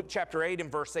says in Luke chapter 8 and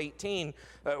verse 18,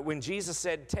 when Jesus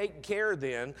said, "Take care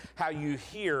then how you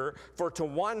hear, for to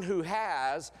one who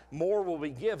has, more will be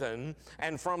given,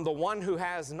 and from the one who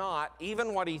has not,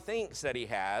 even what he thinks that he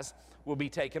has will be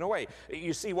taken away."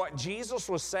 You see, what Jesus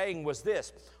was saying was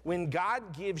this: when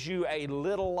God gives you a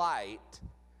little light,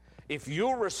 if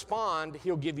you'll respond,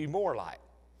 he'll give you more light.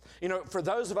 You know, for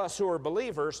those of us who are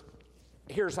believers,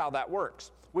 here's how that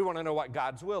works. We want to know what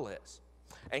God's will is.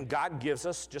 And God gives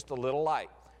us just a little light.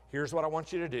 Here's what I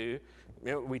want you to do.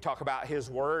 You know, we talk about his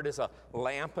word as a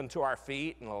lamp unto our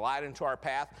feet and a light unto our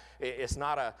path. It's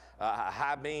not a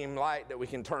high beam light that we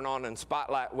can turn on and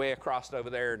spotlight way across over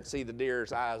there and see the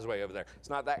deer's eyes way over there. It's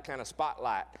not that kind of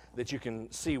spotlight that you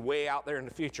can see way out there in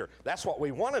the future. That's what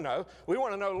we want to know. We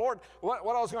want to know, Lord, what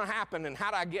all is going to happen and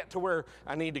how do I get to where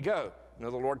I need to go? You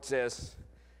know, the Lord says,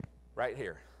 right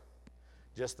here,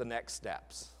 just the next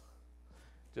steps.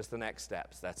 Just the next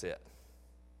steps, that's it.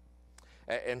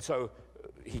 And so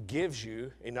he gives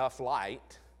you enough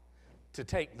light to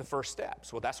take the first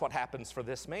steps. Well, that's what happens for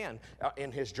this man in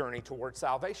his journey towards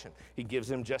salvation. He gives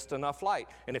him just enough light.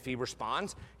 And if he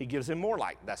responds, he gives him more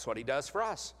light. That's what he does for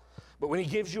us. But when he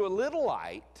gives you a little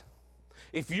light,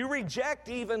 if you reject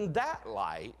even that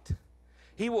light,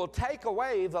 he will take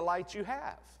away the light you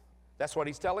have. That's what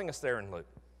he's telling us there in Luke.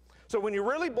 So when you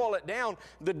really boil it down,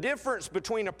 the difference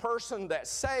between a person that's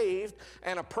saved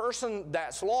and a person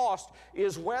that's lost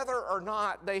is whether or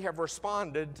not they have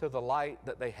responded to the light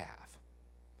that they have.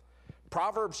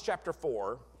 Proverbs chapter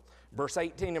 4, verse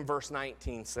 18 and verse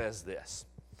 19 says this: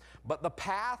 "But the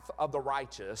path of the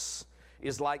righteous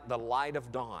is like the light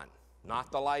of dawn,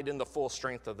 not the light in the full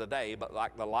strength of the day, but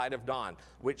like the light of dawn,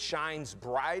 which shines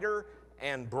brighter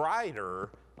and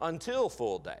brighter until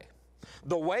full day.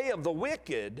 The way of the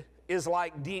wicked is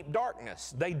like deep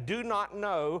darkness. They do not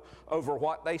know over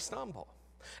what they stumble.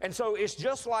 And so it's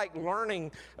just like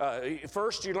learning,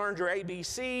 first you learned your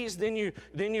ABCs, then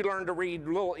you learn to read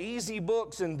little easy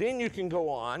books, and then you can go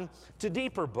on to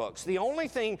deeper books. The only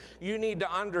thing you need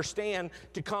to understand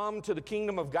to come to the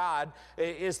kingdom of God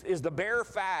is the bare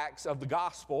facts of the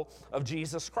gospel of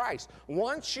Jesus Christ.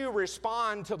 Once you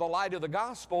respond to the light of the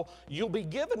gospel, you'll be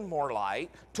given more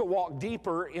light to walk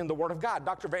deeper in the Word of God.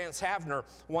 Dr. Vance Havner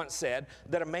once said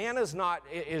that a man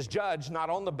is judged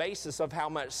not on the basis of how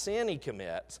much sin he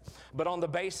commits, but on the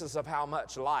basis of how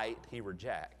much light he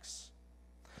rejects.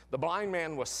 The blind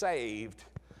man was saved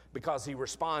because he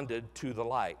responded to the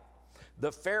light.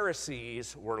 The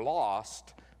Pharisees were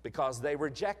lost because they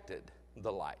rejected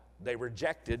the light. They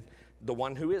rejected the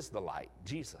one who is the light,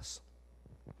 Jesus.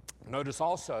 Notice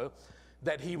also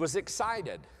that he was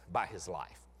excited by his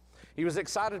life. He was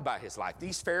excited by his life.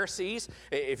 These Pharisees,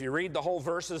 if you read the whole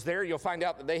verses there, you'll find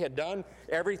out that they had done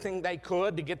everything they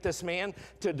could to get this man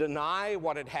to deny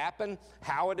what had happened,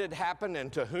 how it had happened,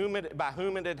 and by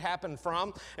whom it had happened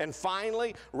from. And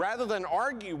finally, rather than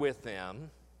argue with them,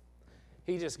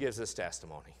 he just gives his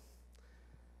testimony.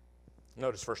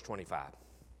 Notice verse 25.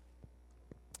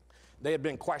 They had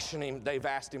been questioning him. They've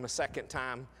asked him a second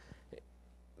time.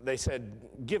 They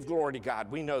said, "Give glory to God.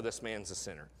 We know this man's a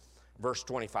sinner." Verse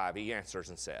 25, he answers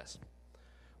and says,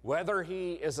 "Whether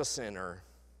he is a sinner,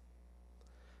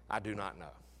 I do not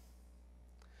know.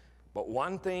 But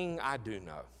one thing I do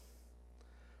know.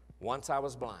 Once I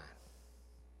was blind,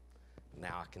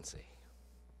 now I can see."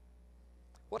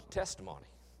 What a testimony.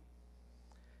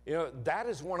 You know, that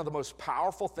is one of the most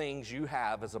powerful things you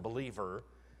have as a believer,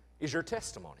 is your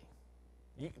testimony.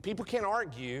 People can't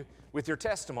argue with your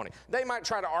testimony. They might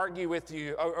try to argue with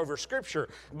you over Scripture,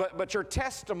 but your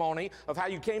testimony of how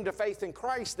you came to faith in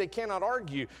Christ, they cannot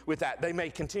argue with that. They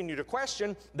may continue to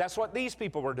question. That's what these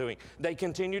people were doing. They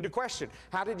continued to question.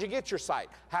 How did you get your sight?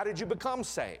 How did you become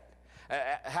saved?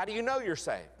 How do you know you're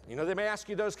saved? You know, they may ask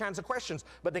you those kinds of questions,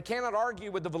 but they cannot argue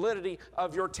with the validity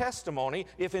of your testimony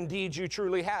if indeed you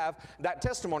truly have that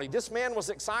testimony. This man was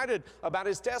excited about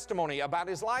his testimony, about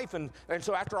his life, and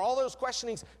so after all those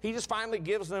questionings, he just finally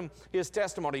gives them his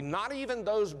testimony. Not even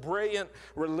those brilliant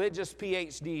religious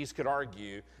PhDs could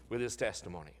argue with his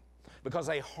testimony, because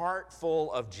a heart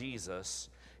full of Jesus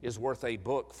is worth a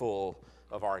book full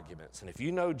of arguments. And if you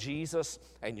know Jesus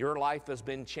and your life has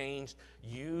been changed,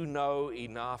 you know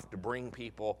enough to bring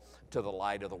people to the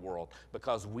light of the world,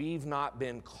 because we've not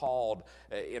been called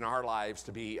in our lives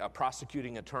to be a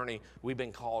prosecuting attorney. We've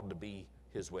been called to be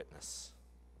his witness.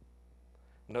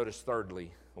 Notice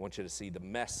thirdly, I want you to see the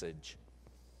message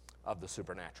of the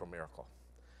supernatural miracle.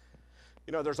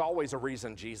 You know, there's always a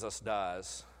reason Jesus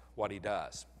does what he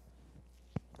does.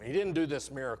 He didn't do this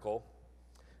miracle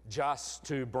just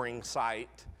to bring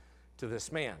sight to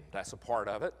this man. That's a part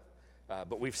of it.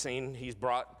 But we've seen he's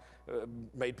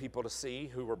made people to see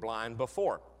who were blind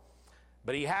before.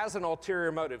 But he has an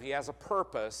ulterior motive. He has a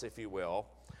purpose, if you will,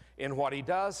 in what he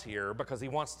does here, because he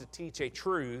wants to teach a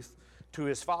truth to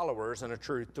his followers and a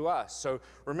truth to us. So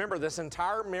remember, this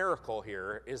entire miracle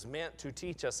here is meant to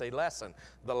teach us a lesson.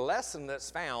 The lesson that's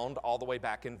found all the way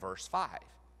back in verse 5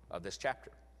 of this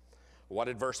chapter. What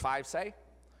did verse 5 say?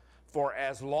 "For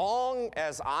as long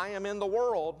as I am in the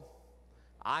world,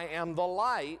 I am the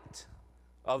light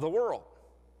of the world."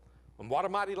 And what a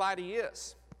mighty light he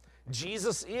is.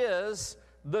 Jesus is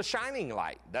the shining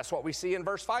light. That's what we see in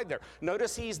verse 5 there.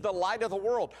 Notice he's the light of the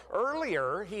world.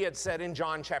 Earlier, he had said in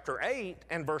John chapter 8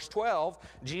 and verse 12,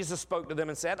 Jesus spoke to them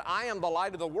and said, "I am the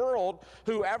light of the world.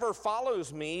 Whoever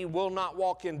follows me will not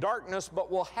walk in darkness,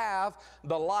 but will have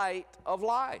the light of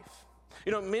life."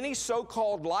 You know, many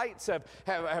so-called lights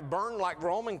have burned like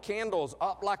Roman candles,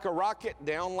 up like a rocket,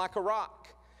 down like a rock,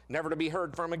 never to be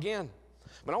heard from again.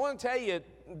 But I want to tell you,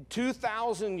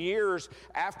 2,000 years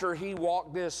after he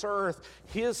walked this earth,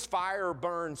 his fire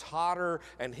burns hotter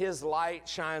and his light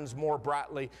shines more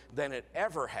brightly than it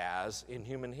ever has in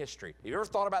human history. Have you ever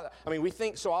thought about that? I mean, we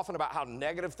think so often about how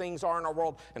negative things are in our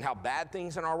world and how bad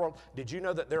things in our world. Did you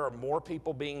know that there are more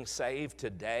people being saved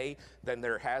today than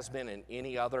there has been in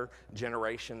any other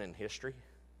generation in history?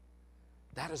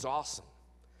 That is awesome.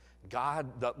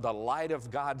 God, the light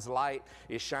of God's light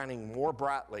is shining more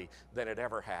brightly than it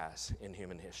ever has in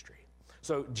human history.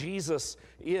 So Jesus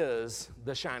is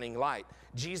the shining light.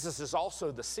 Jesus is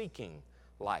also the seeking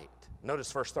light.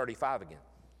 Notice verse 35 again.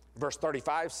 Verse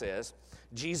 35 says,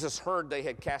 Jesus heard they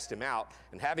had cast him out,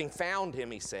 and having found him,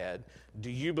 he said,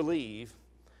 "Do you believe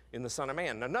in the Son of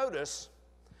Man. Now notice,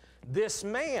 this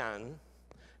man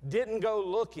didn't go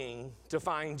looking to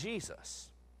find Jesus.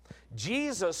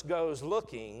 Jesus goes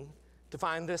looking to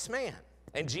find this man,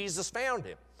 and Jesus found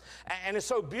him. And it's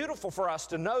so beautiful for us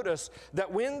to notice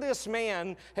that when this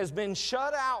man has been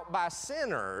shut out by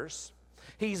sinners,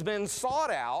 he's been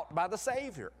sought out by the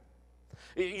Savior.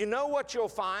 You know what you'll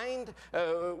find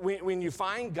when you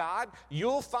find God?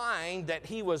 You'll find that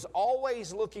he was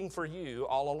always looking for you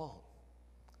all along.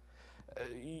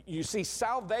 You see,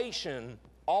 salvation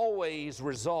always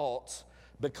results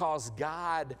because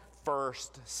God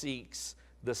first seeks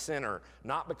the sinner,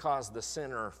 not because the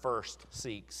sinner first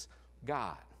seeks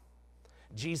God.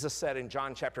 Jesus said in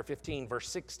John chapter 15, verse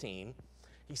 16,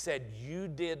 he said, "You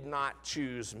did not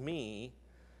choose me,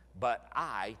 but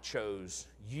I chose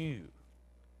you."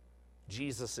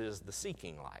 Jesus is the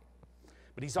seeking light,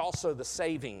 but he's also the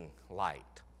saving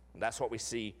light. And that's what we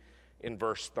see in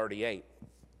verse 38,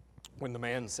 when the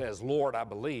man says, "Lord, I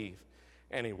believe,"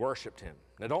 and he worshiped him.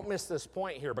 Now don't miss this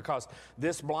point here, because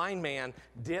this blind man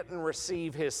didn't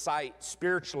receive his sight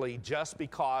spiritually just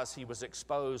because he was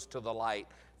exposed to the light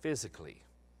physically.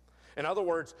 In other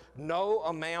words, no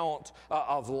amount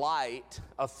of light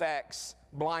affects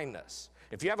blindness.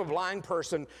 If you have a blind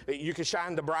person, you can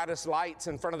shine the brightest lights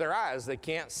in front of their eyes. They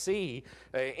can't see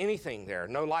anything there.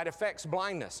 No light affects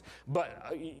blindness.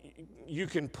 But you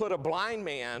can put a blind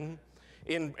man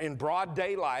in broad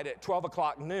daylight at 12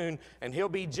 o'clock noon, and he'll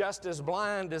be just as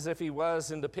blind as if he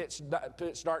was in the pitch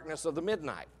darkness of the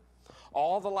midnight.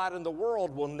 All the light in the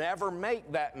world will never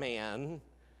make that man,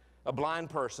 a blind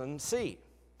person, see.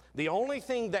 The only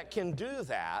thing that can do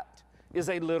that is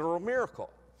a literal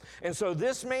miracle. And so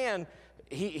this man,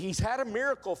 he's had a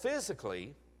miracle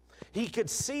physically. He could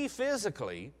see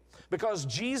physically because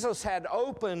Jesus had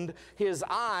opened his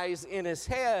eyes in his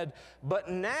head. But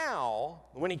now,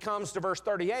 when he comes to verse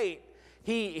 38,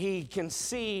 he can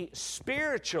see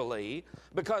spiritually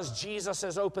because Jesus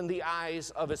has opened the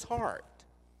eyes of his heart.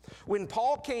 When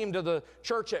Paul came to the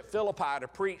church at Philippi to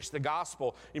preach the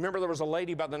gospel, you remember there was a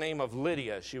lady by the name of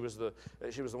Lydia. She was the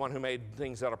one who made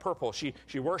things out of purple. She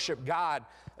worshiped God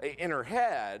in her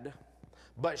head,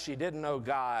 but she didn't know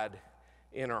God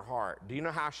in her heart. Do you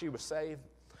know how she was saved?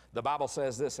 The Bible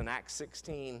says this in Acts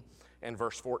 16 and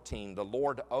verse 14. The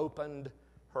Lord opened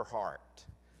her heart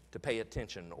to pay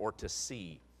attention or to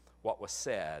see what was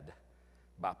said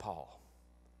by Paul.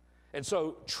 And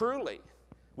so truly,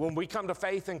 when we come to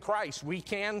faith in Christ, we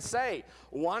can say,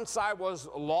 once I was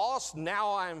lost, now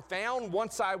I am found.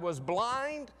 Once I was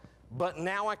blind, but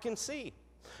now I can see.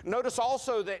 Notice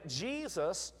also that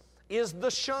Jesus is the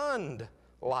shunned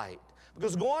light.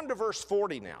 Because go on to verse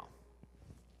 40 now.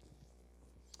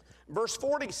 Verse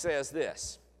 40 says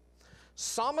this: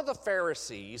 "Some of the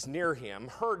Pharisees near him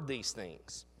heard these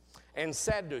things and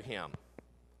said to him,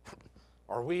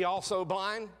 'Are we also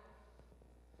blind?'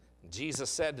 Jesus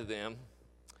said to them,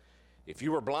 'If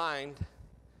you were blind,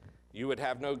 you would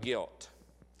have no guilt.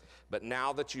 But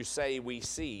now that you say we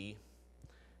see,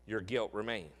 your guilt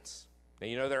remains.'" Now,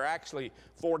 you know, there are actually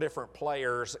 4 different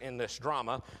players in this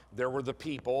drama. There were the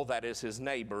people, that is his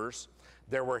neighbors.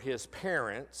 There were his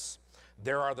parents.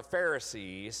 There are the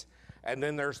Pharisees. And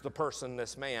then there's the person,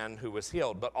 this man, who was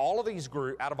healed. But all of these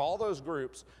out of all those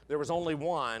groups, there was only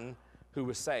one who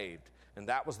was saved. And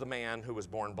that was the man who was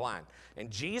born blind.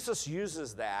 And Jesus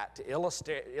uses that to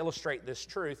illustrate this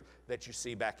truth that you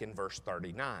see back in verse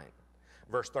 39.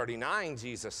 Verse 39,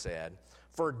 Jesus said,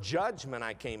 "For judgment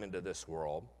I came into this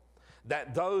world,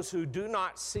 that those who do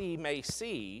not see may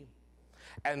see,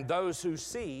 and those who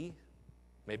see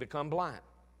may become blind."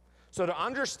 So to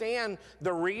understand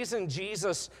the reason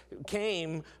Jesus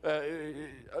came,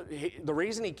 the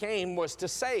reason he came was to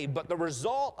save, but the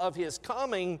result of his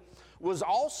coming was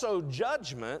also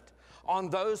judgment on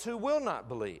those who will not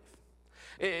believe.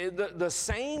 The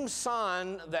same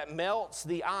sun that melts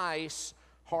the ice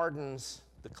hardens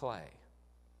the clay.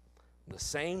 The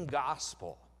same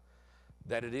gospel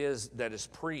that is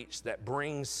preached, that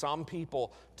brings some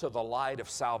people to the light of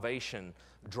salvation,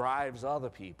 drives other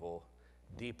people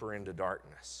deeper into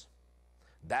darkness.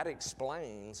 That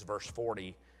explains verse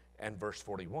 40 and verse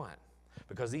 41.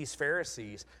 Because these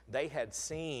Pharisees, they had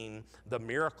seen the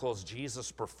miracles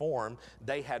Jesus performed.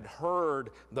 They had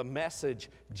heard the message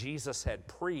Jesus had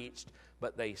preached,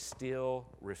 but they still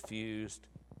refused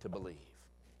to believe.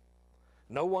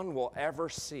 No one will ever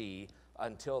see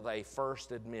until they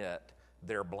first admit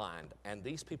they're blind. And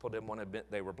these people didn't want to admit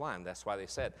they were blind. That's why they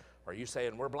said, "Are you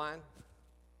saying we're blind?"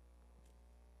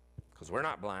 Because we're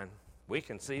not blind. We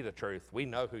can see the truth. We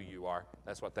know who you are.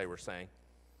 That's what they were saying.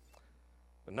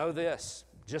 But know this,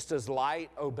 just as light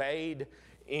obeyed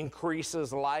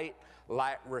increases light.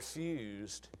 Light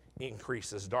refused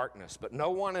increases darkness. But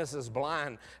no one is as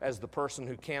blind as the person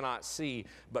who cannot see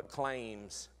but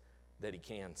claims that he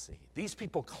can see. These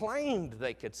people claimed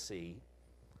they could see,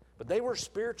 but they were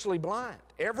spiritually blind.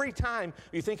 Every time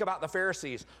you think about the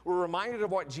Pharisees, we're reminded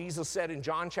of what Jesus said in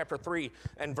John chapter 3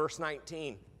 and verse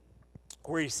 19,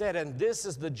 where he said, and this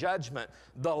is the judgment.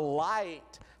 The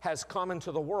light has come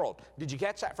into the world. Did you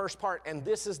catch that first part? And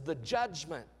this is the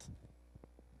judgment.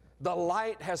 The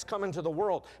light has come into the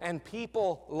world, and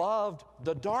people loved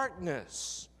the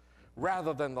darkness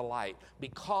rather than the light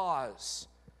because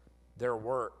their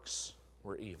works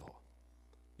were evil.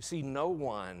 You see, no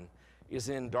one is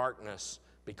in darkness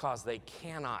because they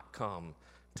cannot come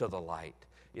to the light.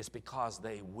 It's because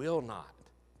they will not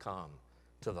come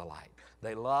to the light.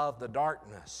 They love the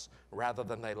darkness rather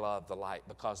than they love the light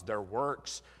because their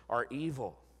works are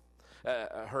evil.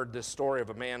 I heard this story of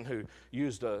a man who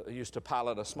used to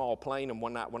pilot a small plane, and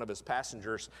one night one of his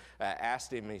passengers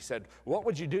asked him, he said, what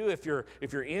would you do if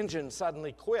your engine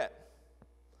suddenly quit?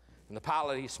 And the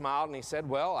pilot, he smiled and he said,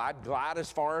 well, I'd glide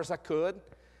as far as I could,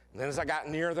 and then as I got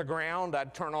near the ground,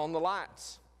 I'd turn on the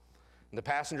lights. And the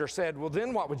passenger said, well,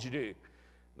 then what would you do?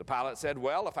 The pilot said,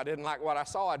 well, if I didn't like what I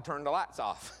saw, I'd turn the lights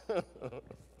off. Well,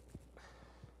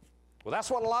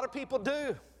 that's what a lot of people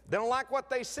do. They don't like what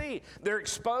they see. They're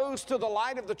exposed to the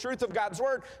light of the truth of God's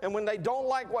Word, and when they don't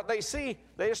like what they see,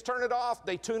 they just turn it off,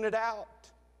 they tune it out.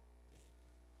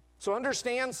 So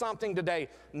understand something today.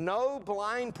 No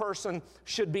blind person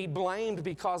should be blamed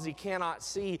because he cannot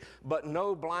see, but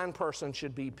no blind person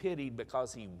should be pitied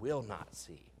because he will not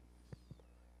see.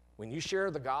 When you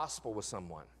share the gospel with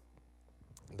someone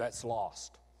that's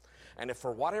lost, and if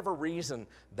for whatever reason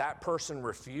that person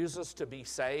refuses to be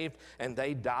saved and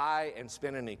they die and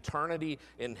spend an eternity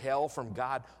in hell from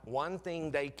God, one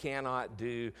thing they cannot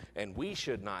do, and we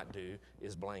should not do,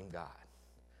 is blame God.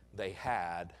 They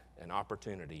had an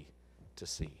opportunity to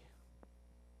see.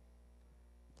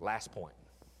 Last point.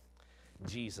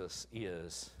 Jesus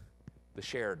is the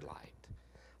shared light.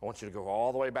 I want you to go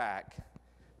all the way back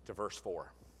to verse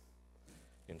 4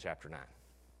 in chapter 9.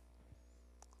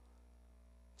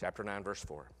 Chapter 9, verse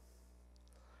 4.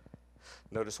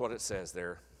 Notice what it says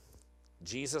there.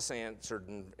 Jesus answered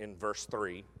in verse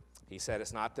 3. He said,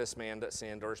 it's not this man that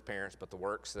sinned or his parents, but the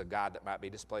works of God that might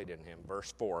be displayed in him.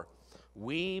 Verse 4.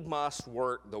 We must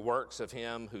work the works of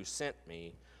him who sent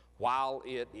me while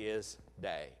it is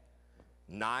day.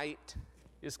 Night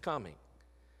is coming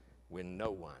when no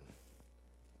one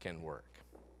can work.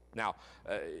 Now,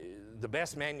 the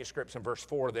best manuscripts in verse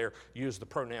 4 there use the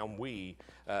pronoun we,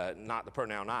 not the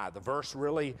pronoun I. The verse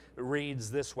really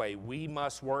reads this way: we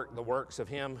must work the works of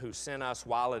him who sent us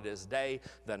while it is day.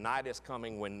 The night is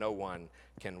coming when no one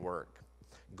can work.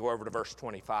 Go over to verse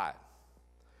 25.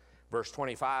 Verse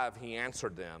 25, he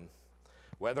answered them,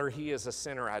 whether he is a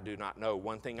sinner I do not know.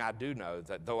 One thing I do know,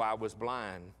 that though I was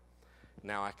blind,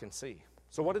 now I can see.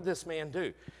 So what did this man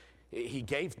do? He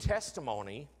gave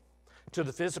testimony to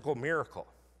the physical miracle,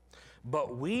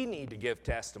 but we need to give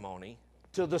testimony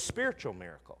to the spiritual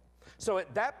miracle. So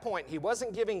at that point, he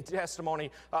wasn't giving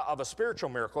testimony of a spiritual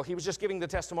miracle. He was just giving the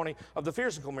testimony of the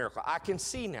physical miracle. I can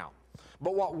see now.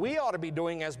 But what we ought to be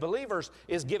doing as believers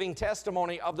is giving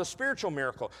testimony of the spiritual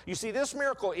miracle. You see, this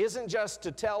miracle isn't just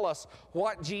to tell us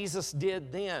what Jesus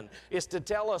did then. It's to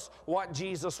tell us what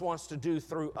Jesus wants to do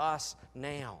through us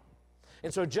now.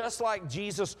 And so just like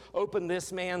Jesus opened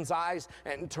this man's eyes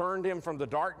and turned him from the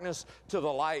darkness to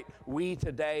the light, we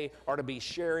today are to be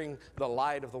sharing the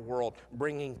light of the world,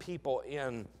 bringing people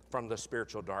in from the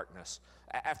spiritual darkness.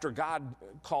 After God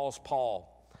calls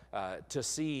Paul to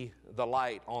see the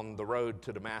light on the road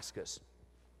to Damascus,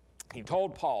 he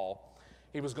told Paul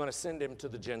he was going to send him to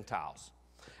the Gentiles.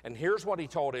 And here's what he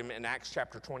told him in Acts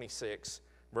chapter 26,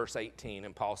 verse 18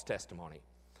 in Paul's testimony.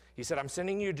 He said, I'm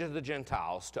sending you to the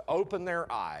Gentiles to open their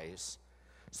eyes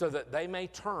so that they may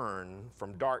turn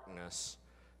from darkness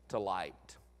to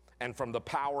light and from the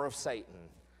power of Satan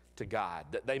to God,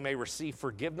 that they may receive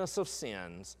forgiveness of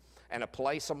sins and a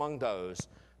place among those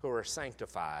who are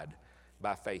sanctified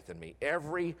by faith in me.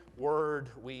 Every word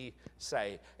we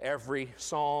say, every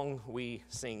song we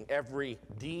sing, every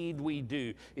deed we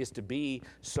do is to be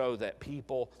so that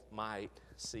people might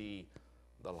see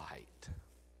the light.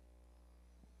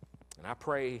 And I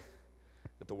pray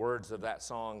that the words of that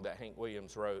song that Hank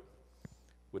Williams wrote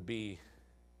would be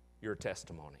your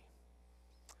testimony.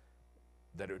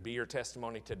 That it would be your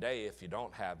testimony today if you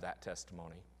don't have that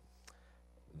testimony.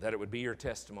 That it would be your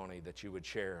testimony that you would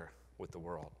share with the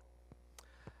world.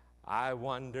 I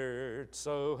wandered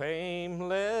so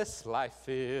aimless, life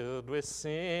filled with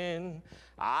sin.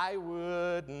 I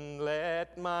wouldn't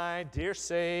let my dear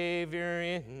Savior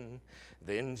in.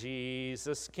 Then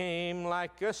Jesus came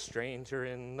like a stranger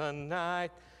in the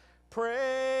night.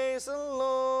 Praise the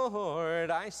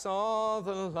Lord, I saw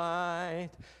the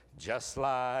light. Just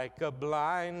like a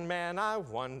blind man, I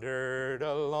wandered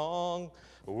along.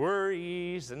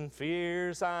 Worries and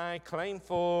fears I claimed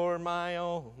for my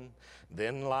own.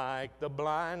 Then like the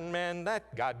blind man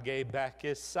that God gave back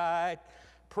his sight,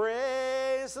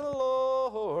 praise the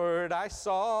Lord, I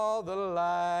saw the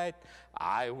light.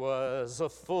 I was a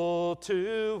fool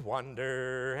to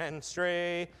wander and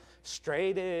stray.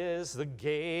 Straight is the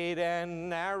gate and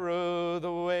narrow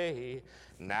the way.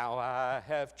 Now I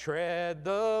have tread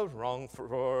the wrong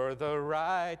for the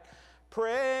right.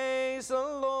 Praise the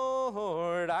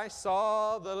Lord, I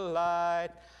saw the light.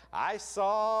 I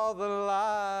saw the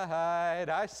light,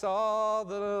 I saw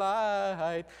the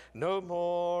light. No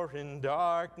more in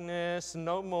darkness,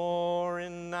 no more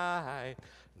in night.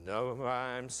 No,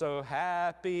 I'm so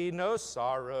happy, no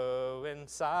sorrow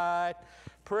inside.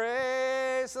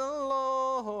 Praise the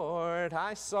Lord,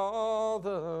 I saw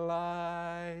the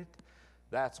light.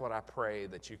 That's what I pray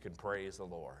that you can praise the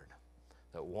Lord.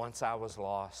 That once I was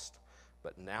lost,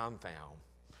 but now I'm found.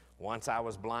 Once I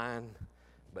was blind,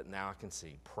 but now I can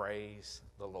see. Praise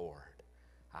the Lord,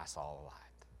 I saw the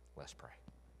light. Let's pray.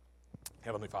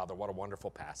 Heavenly Father, what a wonderful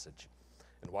passage.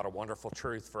 And what a wonderful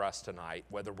truth for us tonight,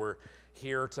 whether we're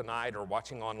here tonight or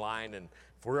watching online. And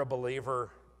if we're a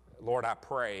believer, Lord, I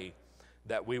pray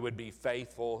that we would be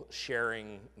faithful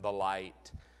sharing the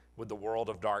light with the world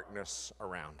of darkness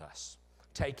around us.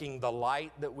 Taking the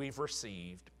light that we've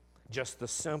received, just the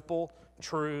simple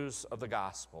truths of the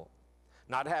gospel.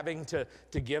 Not having to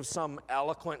give some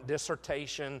eloquent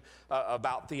dissertation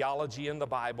about theology in the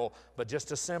Bible, but just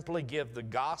to simply give the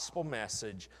gospel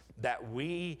message that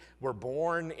we were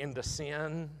born into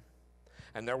sin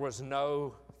and there was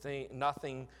no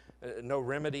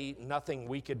remedy, nothing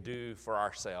we could do for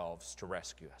ourselves to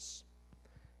rescue us.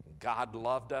 God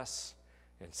loved us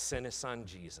and sent his son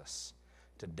Jesus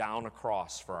to die on a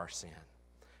cross for our sin.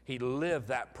 He lived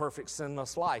that perfect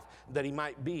sinless life that he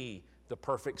might be the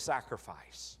perfect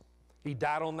sacrifice. He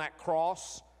died on that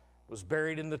cross, was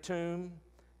buried in the tomb,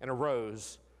 and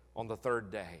arose on the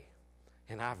third day.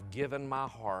 And I've given my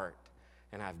heart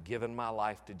and I've given my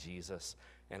life to Jesus,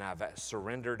 and I've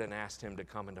surrendered and asked him to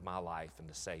come into my life and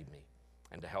to save me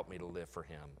and to help me to live for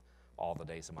him all the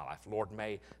days of my life. Lord,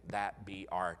 may that be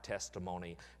our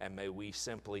testimony, and may we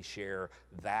simply share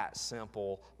that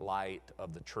simple light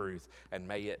of the truth, and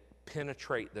may it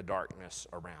penetrate the darkness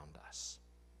around us.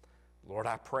 Lord,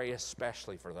 I pray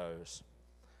especially for those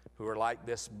who are like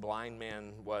this blind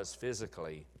man was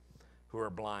physically, who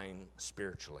are blind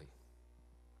spiritually.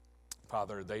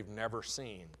 Father, they've never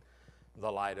seen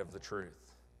the light of the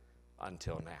truth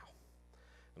until now.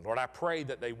 And Lord, I pray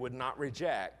that they would not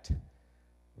reject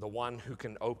the one who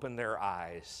can open their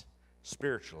eyes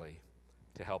spiritually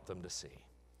to help them to see,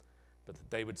 but that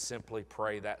they would simply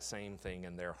pray that same thing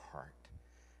in their heart,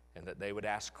 and that they would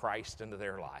ask Christ into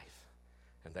their life,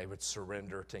 and they would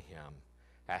surrender to him,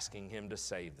 asking him to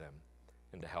save them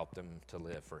and to help them to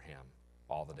live for him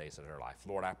all the days of their life.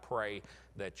 Lord, I pray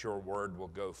that your word will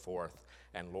go forth,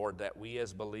 and Lord, that we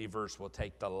as believers will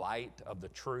take the light of the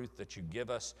truth that you give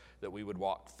us, that we would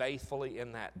walk faithfully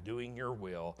in that, doing your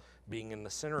will, being in the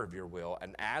center of your will,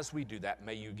 and as we do that,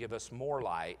 may you give us more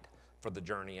light for the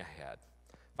journey ahead.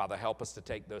 Father, help us to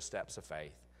take those steps of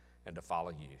faith and to follow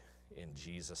you. In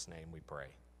Jesus' name we pray.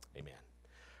 Amen.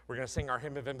 We're going to sing our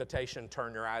hymn of invitation,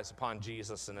 Turn Your Eyes Upon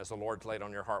Jesus, and as the Lord's laid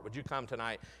on your heart, would you come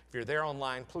tonight? If you're there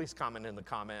online, please comment in the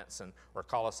comments or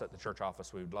call us at the church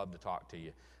office. We would love to talk to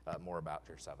you more about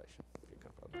your salvation. If you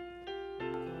come forward.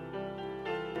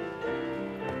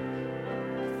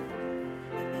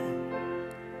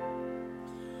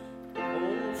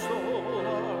 Oh, soul,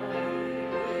 are you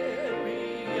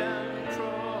weary and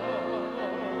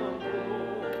troubled?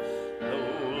 No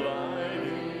light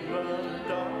in the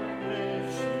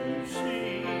darkness you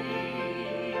see.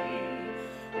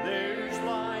 There's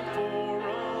light for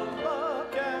a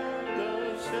look at the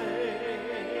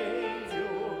Savior,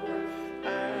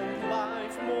 and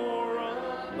life more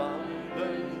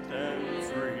abundant than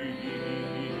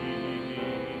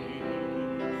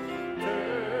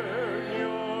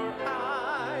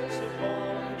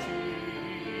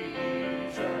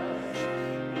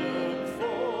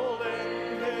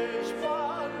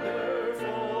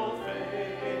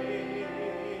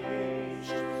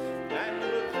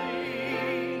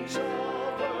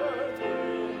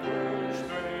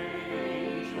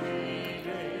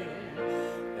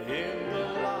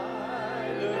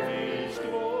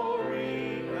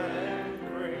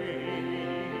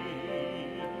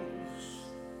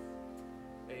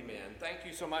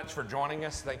so much for joining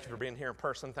us. Thank you for being here in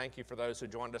person. Thank you for those who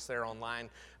joined us there online.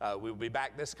 We'll be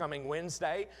back this coming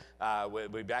Wednesday. We'll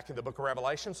be back in the book of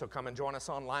Revelation, so come and join us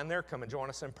online there. Come and join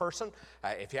us in person.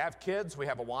 If you have kids, we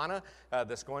have Awana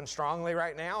that's going strongly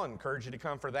right now. I encourage you to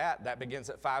come for that. That begins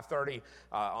at 5:30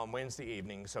 on Wednesday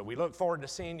evening. So we look forward to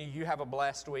seeing you. You have a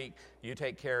blessed week. You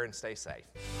take care and stay safe.